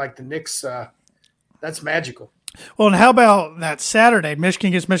a team like the Knicks. That's magical. Well, and how about that Saturday, Michigan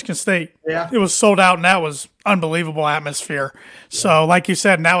against Michigan State? Yeah. It was sold out, and that was unbelievable atmosphere. Yeah. So, like you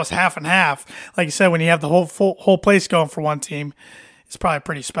said, and that was half and half. Like you said, when you have the whole place going for one team, it's probably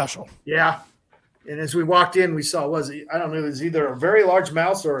pretty special. Yeah. And as we walked in, we saw, it was either a very large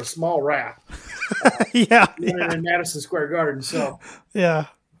mouse or a small rat. In Madison Square Garden. So, yeah.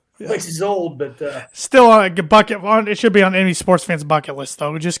 The place is old, but still on a bucket. It should be on any sports fan's bucket list,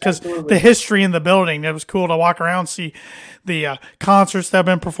 though, just because the history in the building. It was cool to walk around, see the concerts that have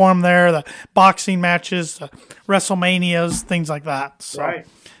been performed there, the boxing matches, WrestleManias, things like that. So, right.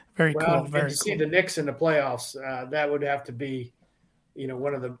 Very cool. Very to cool. See the Knicks in the playoffs, that would have to be,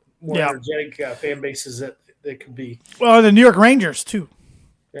 one of the more energetic fan bases that could be. Well, the New York Rangers too.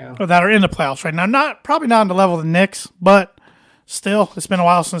 Yeah. That are in the playoffs right now. Probably not on the level of the Knicks, but still, it's been a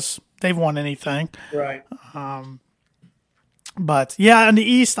while since they've won anything. Right. But yeah, in the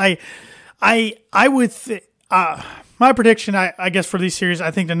East, I would my prediction, I guess for these series,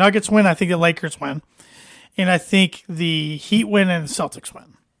 I think the Nuggets win, I think the Lakers win, and I think the Heat win and the Celtics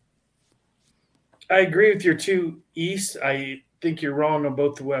win. I agree with your two East. I think you're wrong on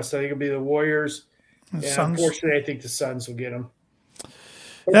both the West. I think it'll be the Warriors, and unfortunately, I think the Suns will get them.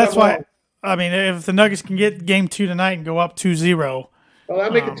 That's why. I mean, if the Nuggets can get game 2 tonight and go up 2-0. Well,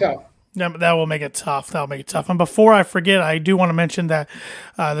 that'll make it tough. That will make it tough. That'll make it tough. And before I forget, I do want to mention that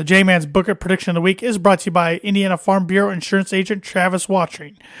the J-Man's Booker Prediction of the Week is brought to you by Indiana Farm Bureau Insurance Agent Travis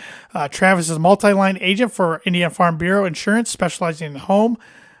Watring. Travis is a multi-line agent for Indiana Farm Bureau Insurance, specializing in home,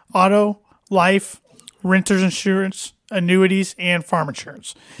 auto, life, renter's insurance, annuities, and farm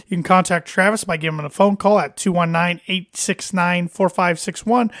insurance. You can contact Travis by giving him a phone call at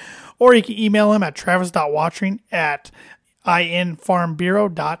 219-869-4561, or you can email him at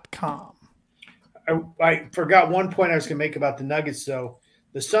travis.watring@infarmbureau.com. I forgot one point I was going to make about the Nuggets, though.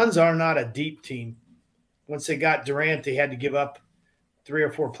 The Suns are not a deep team. Once they got Durant, they had to give up 3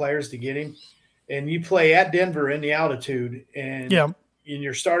 or 4 players to get him. And you play at Denver in the altitude, and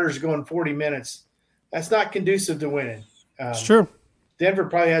your starters going 40 minutes. That's not conducive to winning. It's true. Denver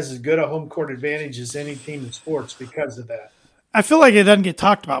probably has as good a home court advantage as any team in sports because of that. I feel like it doesn't get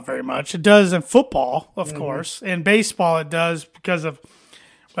talked about very much. It does in football, of course. In baseball, it does because of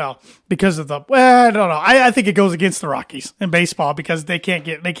I don't know. I think it goes against the Rockies in baseball because they can't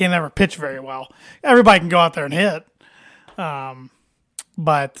ever pitch very well. Everybody can go out there and hit.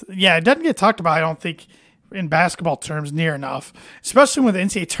 But yeah, it doesn't get talked about, I don't think, in basketball terms near enough, especially when the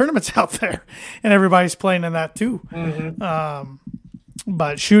NCAA tournament's out there and everybody's playing in that too. Mm-hmm.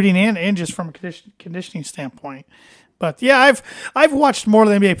 But shooting and just from a conditioning standpoint. But yeah, I've watched more of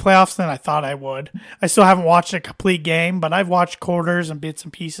the NBA playoffs than I thought I would. I still haven't watched a complete game, but I've watched quarters and bits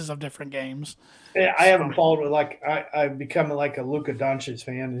and pieces of different games. Yeah, I haven't followed it I've become like a Luka Doncic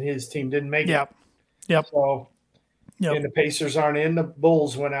fan, and his team didn't make it. Yep. So, and the Pacers aren't in. The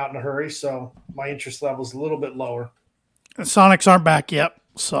Bulls went out in a hurry, so my interest level is a little bit lower. The Sonics aren't back yet,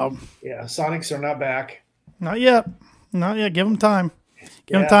 so yeah, Sonics are not back. Not yet. Give them time.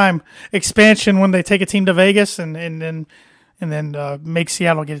 Give them time. Expansion when they take a team to Vegas and then make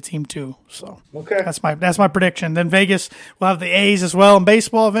Seattle get a team too. So okay, that's my prediction. Then Vegas will have the A's as well in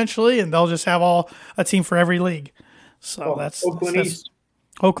baseball eventually, and they'll just have a team for every league. So that's Oakland East.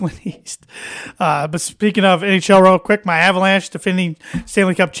 Oakland East. But speaking of NHL, real quick, my Avalanche, defending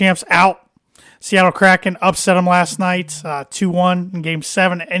Stanley Cup champs, out. Seattle Kraken upset them last night, 2-1 in Game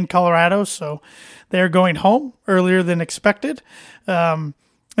 7 in Colorado. So they're going home earlier than expected. And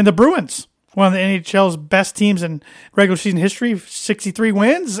the Bruins, one of the NHL's best teams in regular season history, 63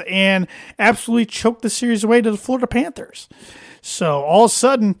 wins, and absolutely choked the series away to the Florida Panthers. So all of a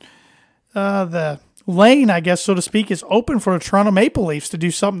sudden, the lane, I guess, so to speak, is open for the Toronto Maple Leafs to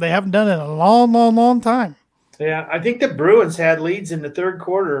do something they haven't done in a long, long, long time. Yeah, I think the Bruins had leads in the third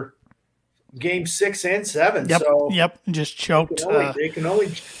quarter, Game 6 and 7. Yep, just choked. They can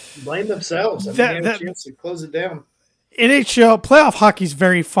only blame themselves. They had a chance to close it down. NHL playoff hockey is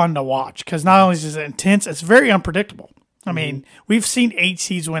very fun to watch because not only is it intense, it's very unpredictable. I mean, we've seen 8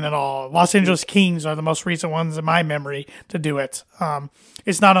 seeds win it all. Los Angeles Kings are the most recent ones in my memory to do it.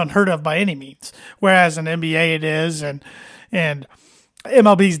 It's not unheard of by any means. Whereas in NBA it is, and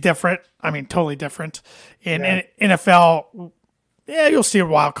MLB is different. I mean, totally different. In NFL, you'll see a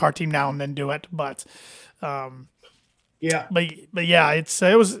wild card team now and then do it, but it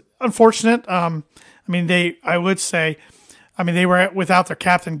was unfortunate. They were without their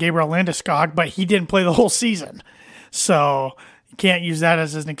captain Gabriel Landeskog, but he didn't play the whole season. So you can't use that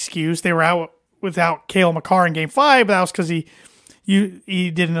as an excuse. They were out without Cale Makar in Game 5, but that was because he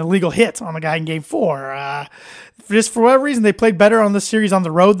did an illegal hit on the guy in Game 4. Just for whatever reason, they played better on this series on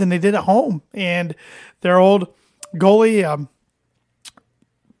the road than they did at home. And their old goalie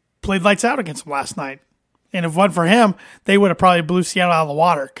played lights out against them last night. And if it wasn't for him, they would have probably blew Seattle out of the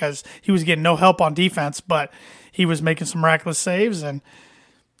water because he was getting no help on defense, but he was making some miraculous saves, and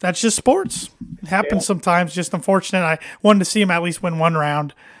that's just sports. It happens sometimes, just unfortunate. I wanted to see him at least win one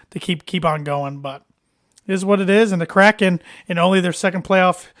round to keep on going, but it is what it is. And the Kraken, in only their second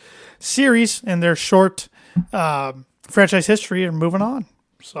playoff series in their short franchise history, are moving on.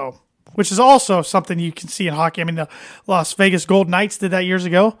 So, which is also something you can see in hockey. I mean, the Las Vegas Golden Knights did that years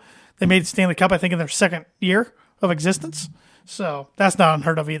ago. They made the Stanley Cup, I think, in their second year of existence. So that's not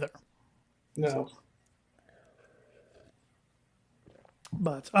unheard of either. No.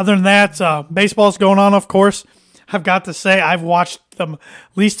 But other than that, baseball's going on, of course. I've got to say, I've watched the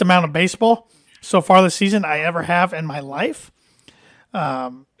least amount of baseball so far this season I ever have in my life.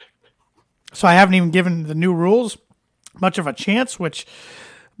 So I haven't even given the new rules much of a chance, which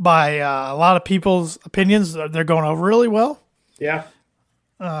by a lot of people's opinions, they're going over really well. Yeah.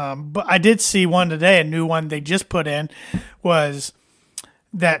 But I did see one today, a new one they just put in, was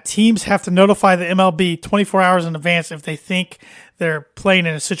that teams have to notify the MLB 24 hours in advance if they think they're playing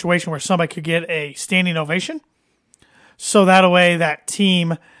in a situation where somebody could get a standing ovation. So that way that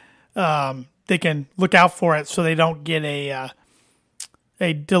team, they can look out for it so they don't get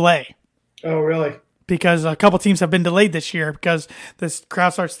a delay. Oh, really? Because a couple teams have been delayed this year because this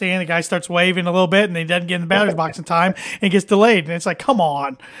crowd starts standing, the guy starts waving a little bit, and he doesn't get in the batter's box in time and gets delayed. And it's like, come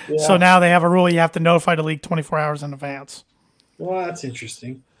on. Yeah. So now they have a rule you have to notify the league 24 hours in advance. Well, that's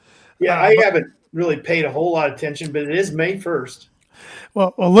interesting. Yeah, I haven't really paid a whole lot of attention, but it is May 1st.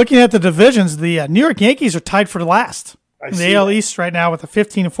 Well, looking at the divisions, the New York Yankees are tied for last in the AL East right now with a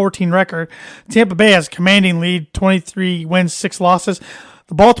 15-14 record. Tampa Bay has a commanding lead, 23 wins, 6 losses.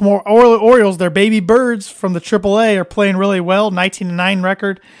 The Baltimore Orioles, their baby birds from the AAA, are playing really well, 19-9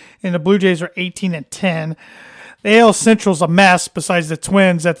 record, and the Blue Jays are 18-10. The AL Central's a mess besides the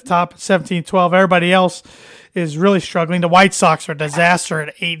Twins at the top at 17-12. Everybody else is really struggling. The White Sox are a disaster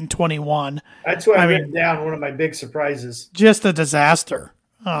at 8-21. That's what I written down, one of my big surprises. Just a disaster.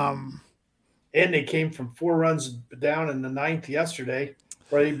 And they came from 4 runs down in the 9th yesterday,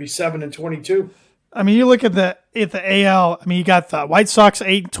 where they'd be 7-22. I mean, you look at the AL. I mean, you got the White Sox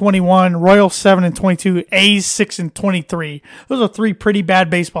 8-21, Royals 7-22, A's 6-23. Those are 3 pretty bad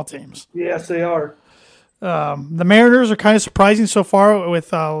baseball teams. Yes, they are. The Mariners are kind of surprising so far with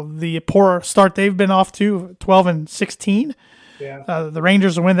the poor start they've been off to, 12-16. Yeah. The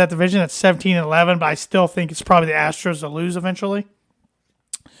Rangers will win that division at 17-11, but I still think it's probably the Astros that lose eventually.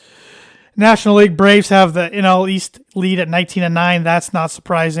 National League Braves have the NL East lead at 19-9. That's not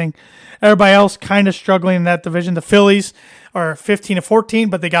surprising. Everybody else kind of struggling in that division. The Phillies are 15-14,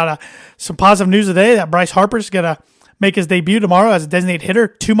 but they got some positive news today that Bryce Harper's going to make his debut tomorrow as a designated hitter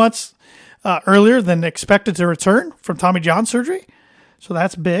 2 months earlier than expected to return from Tommy John surgery. So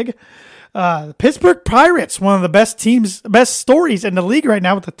that's big. The Pittsburgh Pirates, one of the best stories in the league right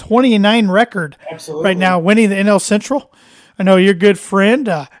now with a 20-9 record. Absolutely. Right now, winning the NL Central. I know your good friend,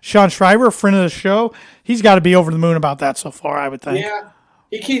 Sean Schreiber, a friend of the show. He's got to be over the moon about that so far, I would think. Yeah.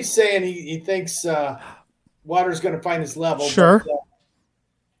 He keeps saying he thinks water's going to find his level. Sure. But,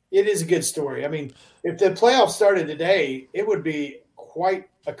 it is a good story. I mean, if the playoffs started today, it would be quite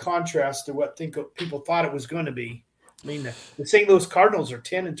a contrast to what people thought it was going to be. I mean, the St. Louis Cardinals are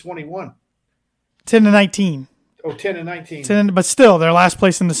 10-21. 10-19. Oh, 10-19. But still, they're last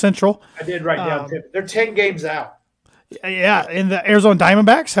place in the Central. I did write down 10. They're 10 games out. Yeah, and the Arizona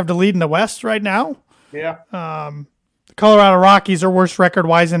Diamondbacks have the lead in the West right now. Yeah. The Colorado Rockies are worst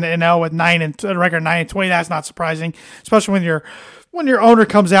record-wise in the NL with record 9-20. That's not surprising, especially when your owner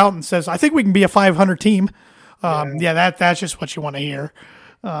comes out and says, "I think we can be a 500 team." That's just what you want to hear.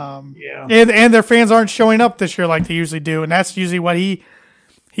 And their fans aren't showing up this year like they usually do, and that's usually what he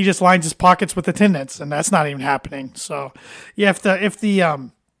just lines his pockets with attendance, and that's not even happening. So, yeah, if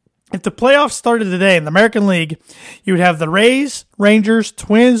the playoffs started today in the American League, you would have the Rays, Rangers,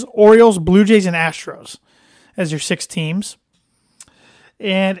 Twins, Orioles, Blue Jays, and Astros as your 6 teams.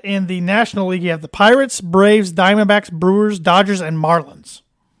 And in the National League, you have the Pirates, Braves, Diamondbacks, Brewers, Dodgers, and Marlins.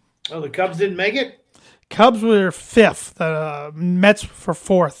 Oh, the Cubs didn't make it? Cubs were 5th. The Mets for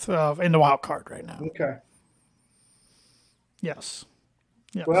 4th in the wild card right now. Okay. Yes.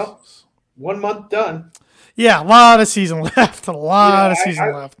 Well, 1 month done. Yeah, a lot of season left.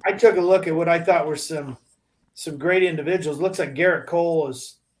 Left. I took a look at what I thought were some great individuals. Looks like Garrett Cole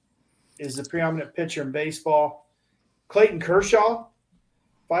is the preeminent pitcher in baseball. Clayton Kershaw,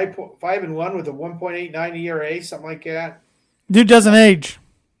 5-1 with a 1.89 ERA, something like that. Dude doesn't age.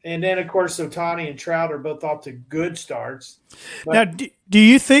 And then, of course, Ohtani and Trout are both off to good starts. But now, do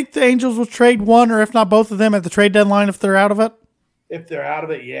you think the Angels will trade one or if not both of them at the trade deadline if they're out of it? If they're out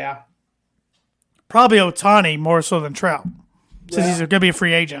of it, yeah. Probably Ohtani more so than Trout, since he's going to be a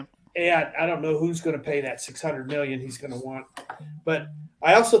free agent. And I don't know who's going to pay that $600 million he's going to want. But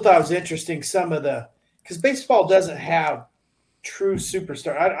I also thought it was interesting because baseball doesn't have true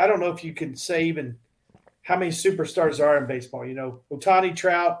superstars. I don't know if you can say even how many superstars are in baseball. You know, Ohtani,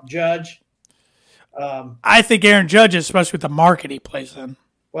 Trout, Judge. I think Aaron Judge, especially with the market he plays in.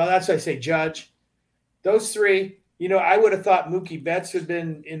 Well, that's why I say Judge. Those 3. You know, I would have thought Mookie Betts had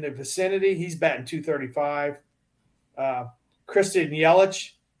been in the vicinity. He's batting .235. Christian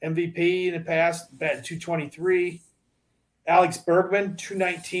Yelich, MVP in the past, batting .223. Alex Bergman,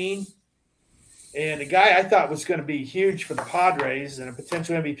 .219. And the guy I thought was going to be huge for the Padres and a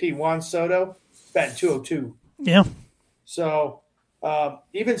potential MVP, Juan Soto, batting .202. Yeah. So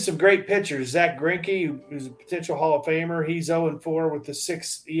even some great pitchers. Zach Greinke, who's a potential Hall of Famer, he's 0-4 with the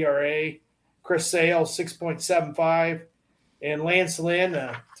 6 ERA. Chris Sale, 6.75. And Lance Lynn,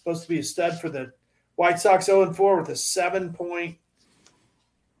 supposed to be a stud for the White Sox, 0-4 with a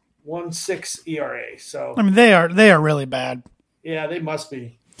 7.16 ERA. So I mean, they are really bad. Yeah, they must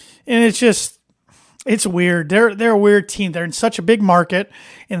be. And it's weird. They're a weird team. They're in such a big market,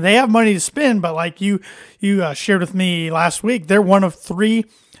 and they have money to spend. But like you shared with me last week, they're one of 3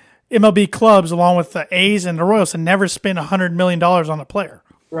 MLB clubs, along with the A's and the Royals, and never spent $100 million on a player.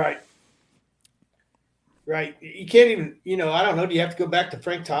 Right. You can't even, I don't know. Do you have to go back to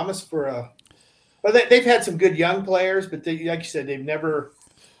Frank Thomas for well, they've had some good young players, but like you said, they've never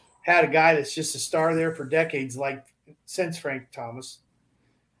had a guy that's just a star there for decades, since Frank Thomas.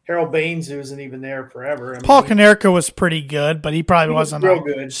 Harold Baines, who isn't even there forever. Paul Konerko was pretty good, but he probably wasn't a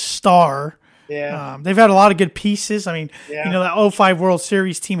good star. Yeah. They've had a lot of good pieces. I mean, that 05 World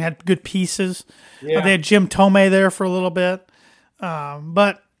Series team had good pieces. Yeah. They had Jim Tomei there for a little bit.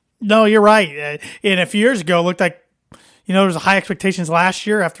 But no, you're right. And a few years ago, it looked like, there was high expectations last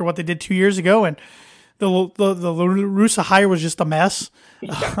year after what they did 2 years ago, and the Russa hire was just a mess.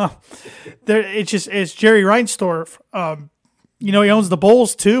 Yeah. It's Jerry Reinsdorf. He owns the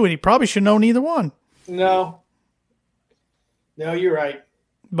Bulls too, and he probably shouldn't own either one. No, you're right.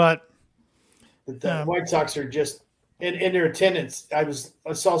 But the White Sox are just in their attendance. I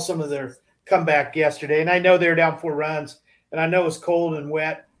saw some of their comeback yesterday, and I know they're down 4 runs, and I know it's cold and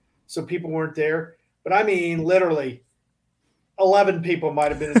wet, so people weren't there. But I mean, literally, 11 people might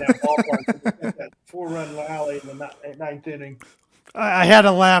have been in that ballpark. That 4-run rally in the 9th inning. I had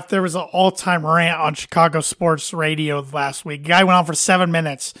to laugh. There was an all-time rant on Chicago sports radio last week. The guy went on for 7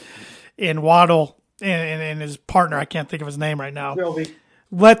 minutes, and Waddle and his partner, I can't think of his name right now, Sylvie,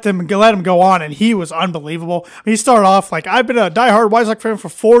 let him go on, and he was unbelievable. I mean, he started off like, I've been a diehard White Sox fan for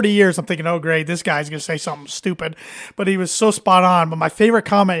 40 years. I'm thinking, oh, great, this guy's going to say something stupid. But he was so spot on. But my favorite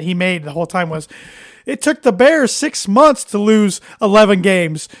comment he made the whole time was, it took the Bears 6 months to lose 11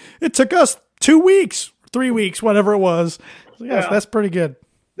 games. It took us 2 weeks, 3 weeks, whatever it was. Yes, that's pretty good.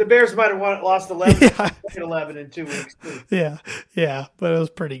 The Bears might have lost 11, Yeah. 11 in 2 weeks, too. Yeah, but it was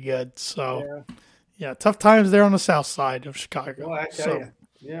pretty good. So, yeah, tough times there on the south side of Chicago. Well, I tell you.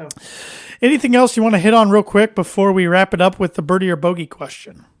 Yeah. Anything else you want to hit on real quick before we wrap it up with the birdie or bogey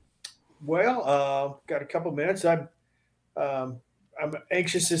question? Well, got a couple minutes. I'm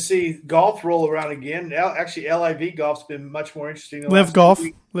anxious to see golf roll around again. Actually, LIV golf's been much more interesting. Live golf.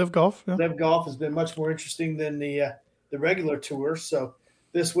 Yeah. Live golf has been much more interesting than the regular tour. So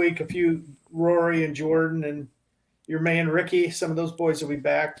this week, a few Rory and Jordan and your man Ricky. Some of those boys will be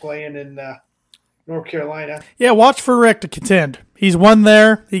back playing in North Carolina. Yeah, watch for Rick to contend. He's won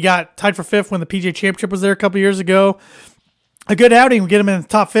there. He got tied for 5th when the PGA Championship was there a couple years ago. A good outing would get him in the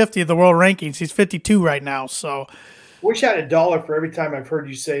top 50 of the world rankings. He's 52 right now. So, wish I had $1 for every time I've heard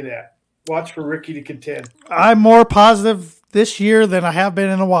you say that. Watch for Ricky to contend. I'm more positive this year than I have been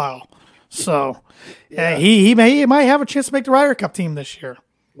in a while. So, he might have a chance to make the Ryder Cup team this year.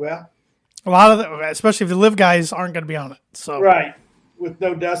 Well, a lot of especially if the live guys aren't going to be on it. So right, with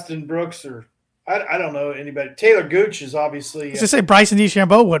no Dustin Brooks or I don't know anybody. Taylor Gooch is obviously. I was to say Bryson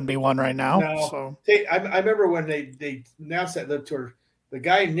DeChambeau wouldn't be one right now. No, so I remember when they announced that live tour. The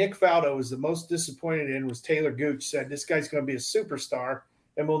guy Nick Faldo was the most disappointed in was Taylor Gooch. Said this guy's going to be a superstar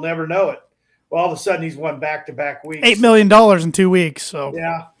and we'll never know it. Well, all of a sudden he's won back-to-back weeks. $8 million in 2 weeks. So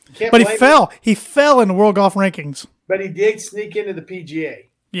yeah, but he fell. Him. He fell in the world golf rankings. But he did sneak into the PGA.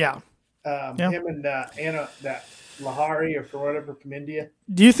 Yeah. Him and Anna Lahari or for whatever from India.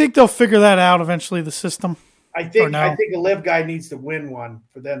 Do you think they'll figure that out eventually? The system. I think a live guy needs to win one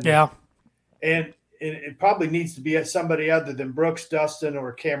for them. Yeah. And it probably needs to be somebody other than Brooks, Dustin,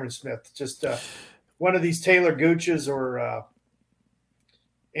 or Cameron Smith. Just one of these Taylor Gooches or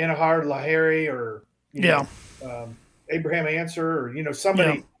Anahar Lahiri or Abraham Answer or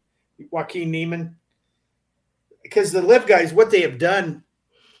somebody Joaquin Neiman. Because the live guys, what they have done,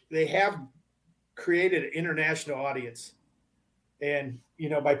 they have created an international audience, and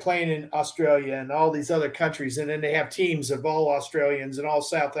by playing in Australia and all these other countries, and then they have teams of all Australians and all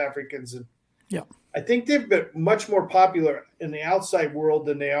South Africans, and I think they've been much more popular in the outside world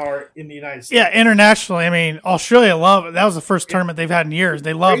than they are in the United States. Yeah, internationally. I mean, Australia loved it. That was the first tournament they've had in years.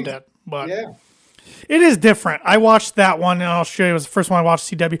 They loved it, but it is different. I watched that one in Australia. It was the first one I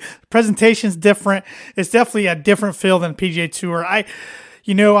watched CW. The presentation's different. It's definitely a different feel than PGA Tour.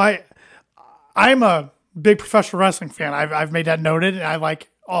 I'm a big professional wrestling fan. I've made that noted, and I like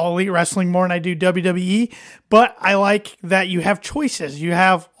All Elite Wrestling more than I do WWE, but I like that you have choices. You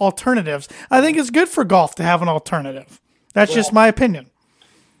have alternatives. I think it's good for golf to have an alternative. That's just my opinion.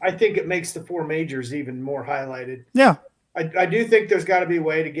 I think it makes the 4 majors even more highlighted. Yeah. I do think there's got to be a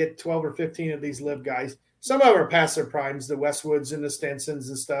way to get 12 or 15 of these live guys. Some of them are past their primes, the Westwoods and the Stensons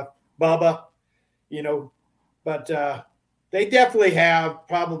and stuff. Bubba, but they definitely have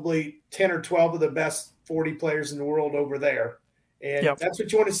probably 10 or 12 of the best 40 players in the world over there. And that's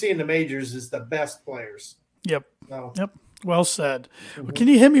what you want to see in the majors is the best players. Yep. Yep. Well said. Mm-hmm. Well, can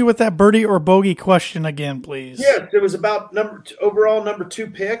you hit me with that birdie or bogey question again, please? Yes, it was about overall number 2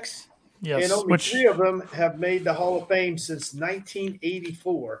 picks. Yes. And only 3 of them have made the Hall of Fame since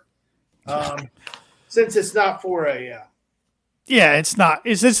 1984. Since it's not for a yeah, it's not.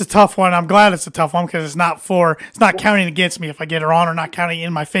 It's a tough one. I'm glad it's a tough one because it's not counting against me if I get it wrong or not counting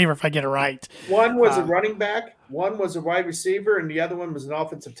in my favor if I get it right. One was a running back, one was a wide receiver, and the other one was an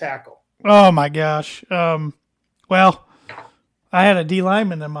offensive tackle. Oh, my gosh. Well, I had a D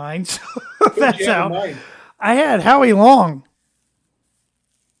lineman in mind, so that's out. I had Howie Long.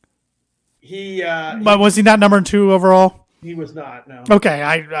 But was he not number 2 overall? He was not, no.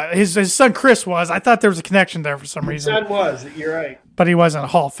 Okay, his son Chris was. I thought there was a connection there for some reason. His son was, you're right. But he wasn't a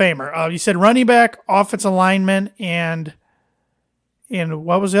Hall of Famer. You said running back, offensive lineman, and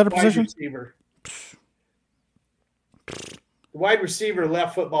what was the other position? Wide receiver. The wide receiver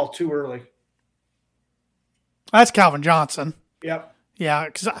left football too early. That's Calvin Johnson. Yep. Yeah,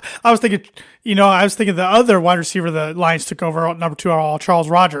 because I was thinking, the other wide receiver the Lions took over, number 2 overall, Charles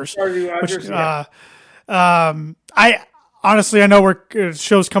Rogers. Honestly, I know where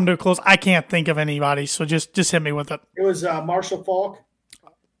shows come to a close. I can't think of anybody, so just hit me with it. It was Marshall Faulk.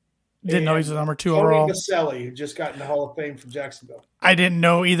 Didn't know he was the number 2 Tony overall. Maselli, who just got in the Hall of Fame from Jacksonville. I didn't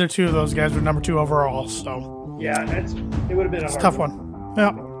know either 2 of those guys were number 2 overall. So yeah, it would have been a tough one.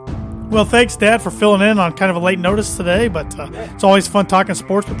 Yeah. Well, thanks, Dad, for filling in on kind of a late notice today, but it's always fun talking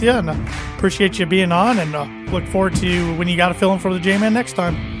sports with you, and appreciate you being on, and look forward to when you got to fill in for the J-Man next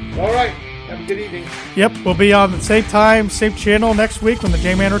time. All right. Have a good evening. Yep, we'll be on the same time, same channel next week when the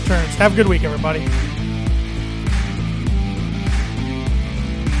J-Man returns. Have a good week, everybody.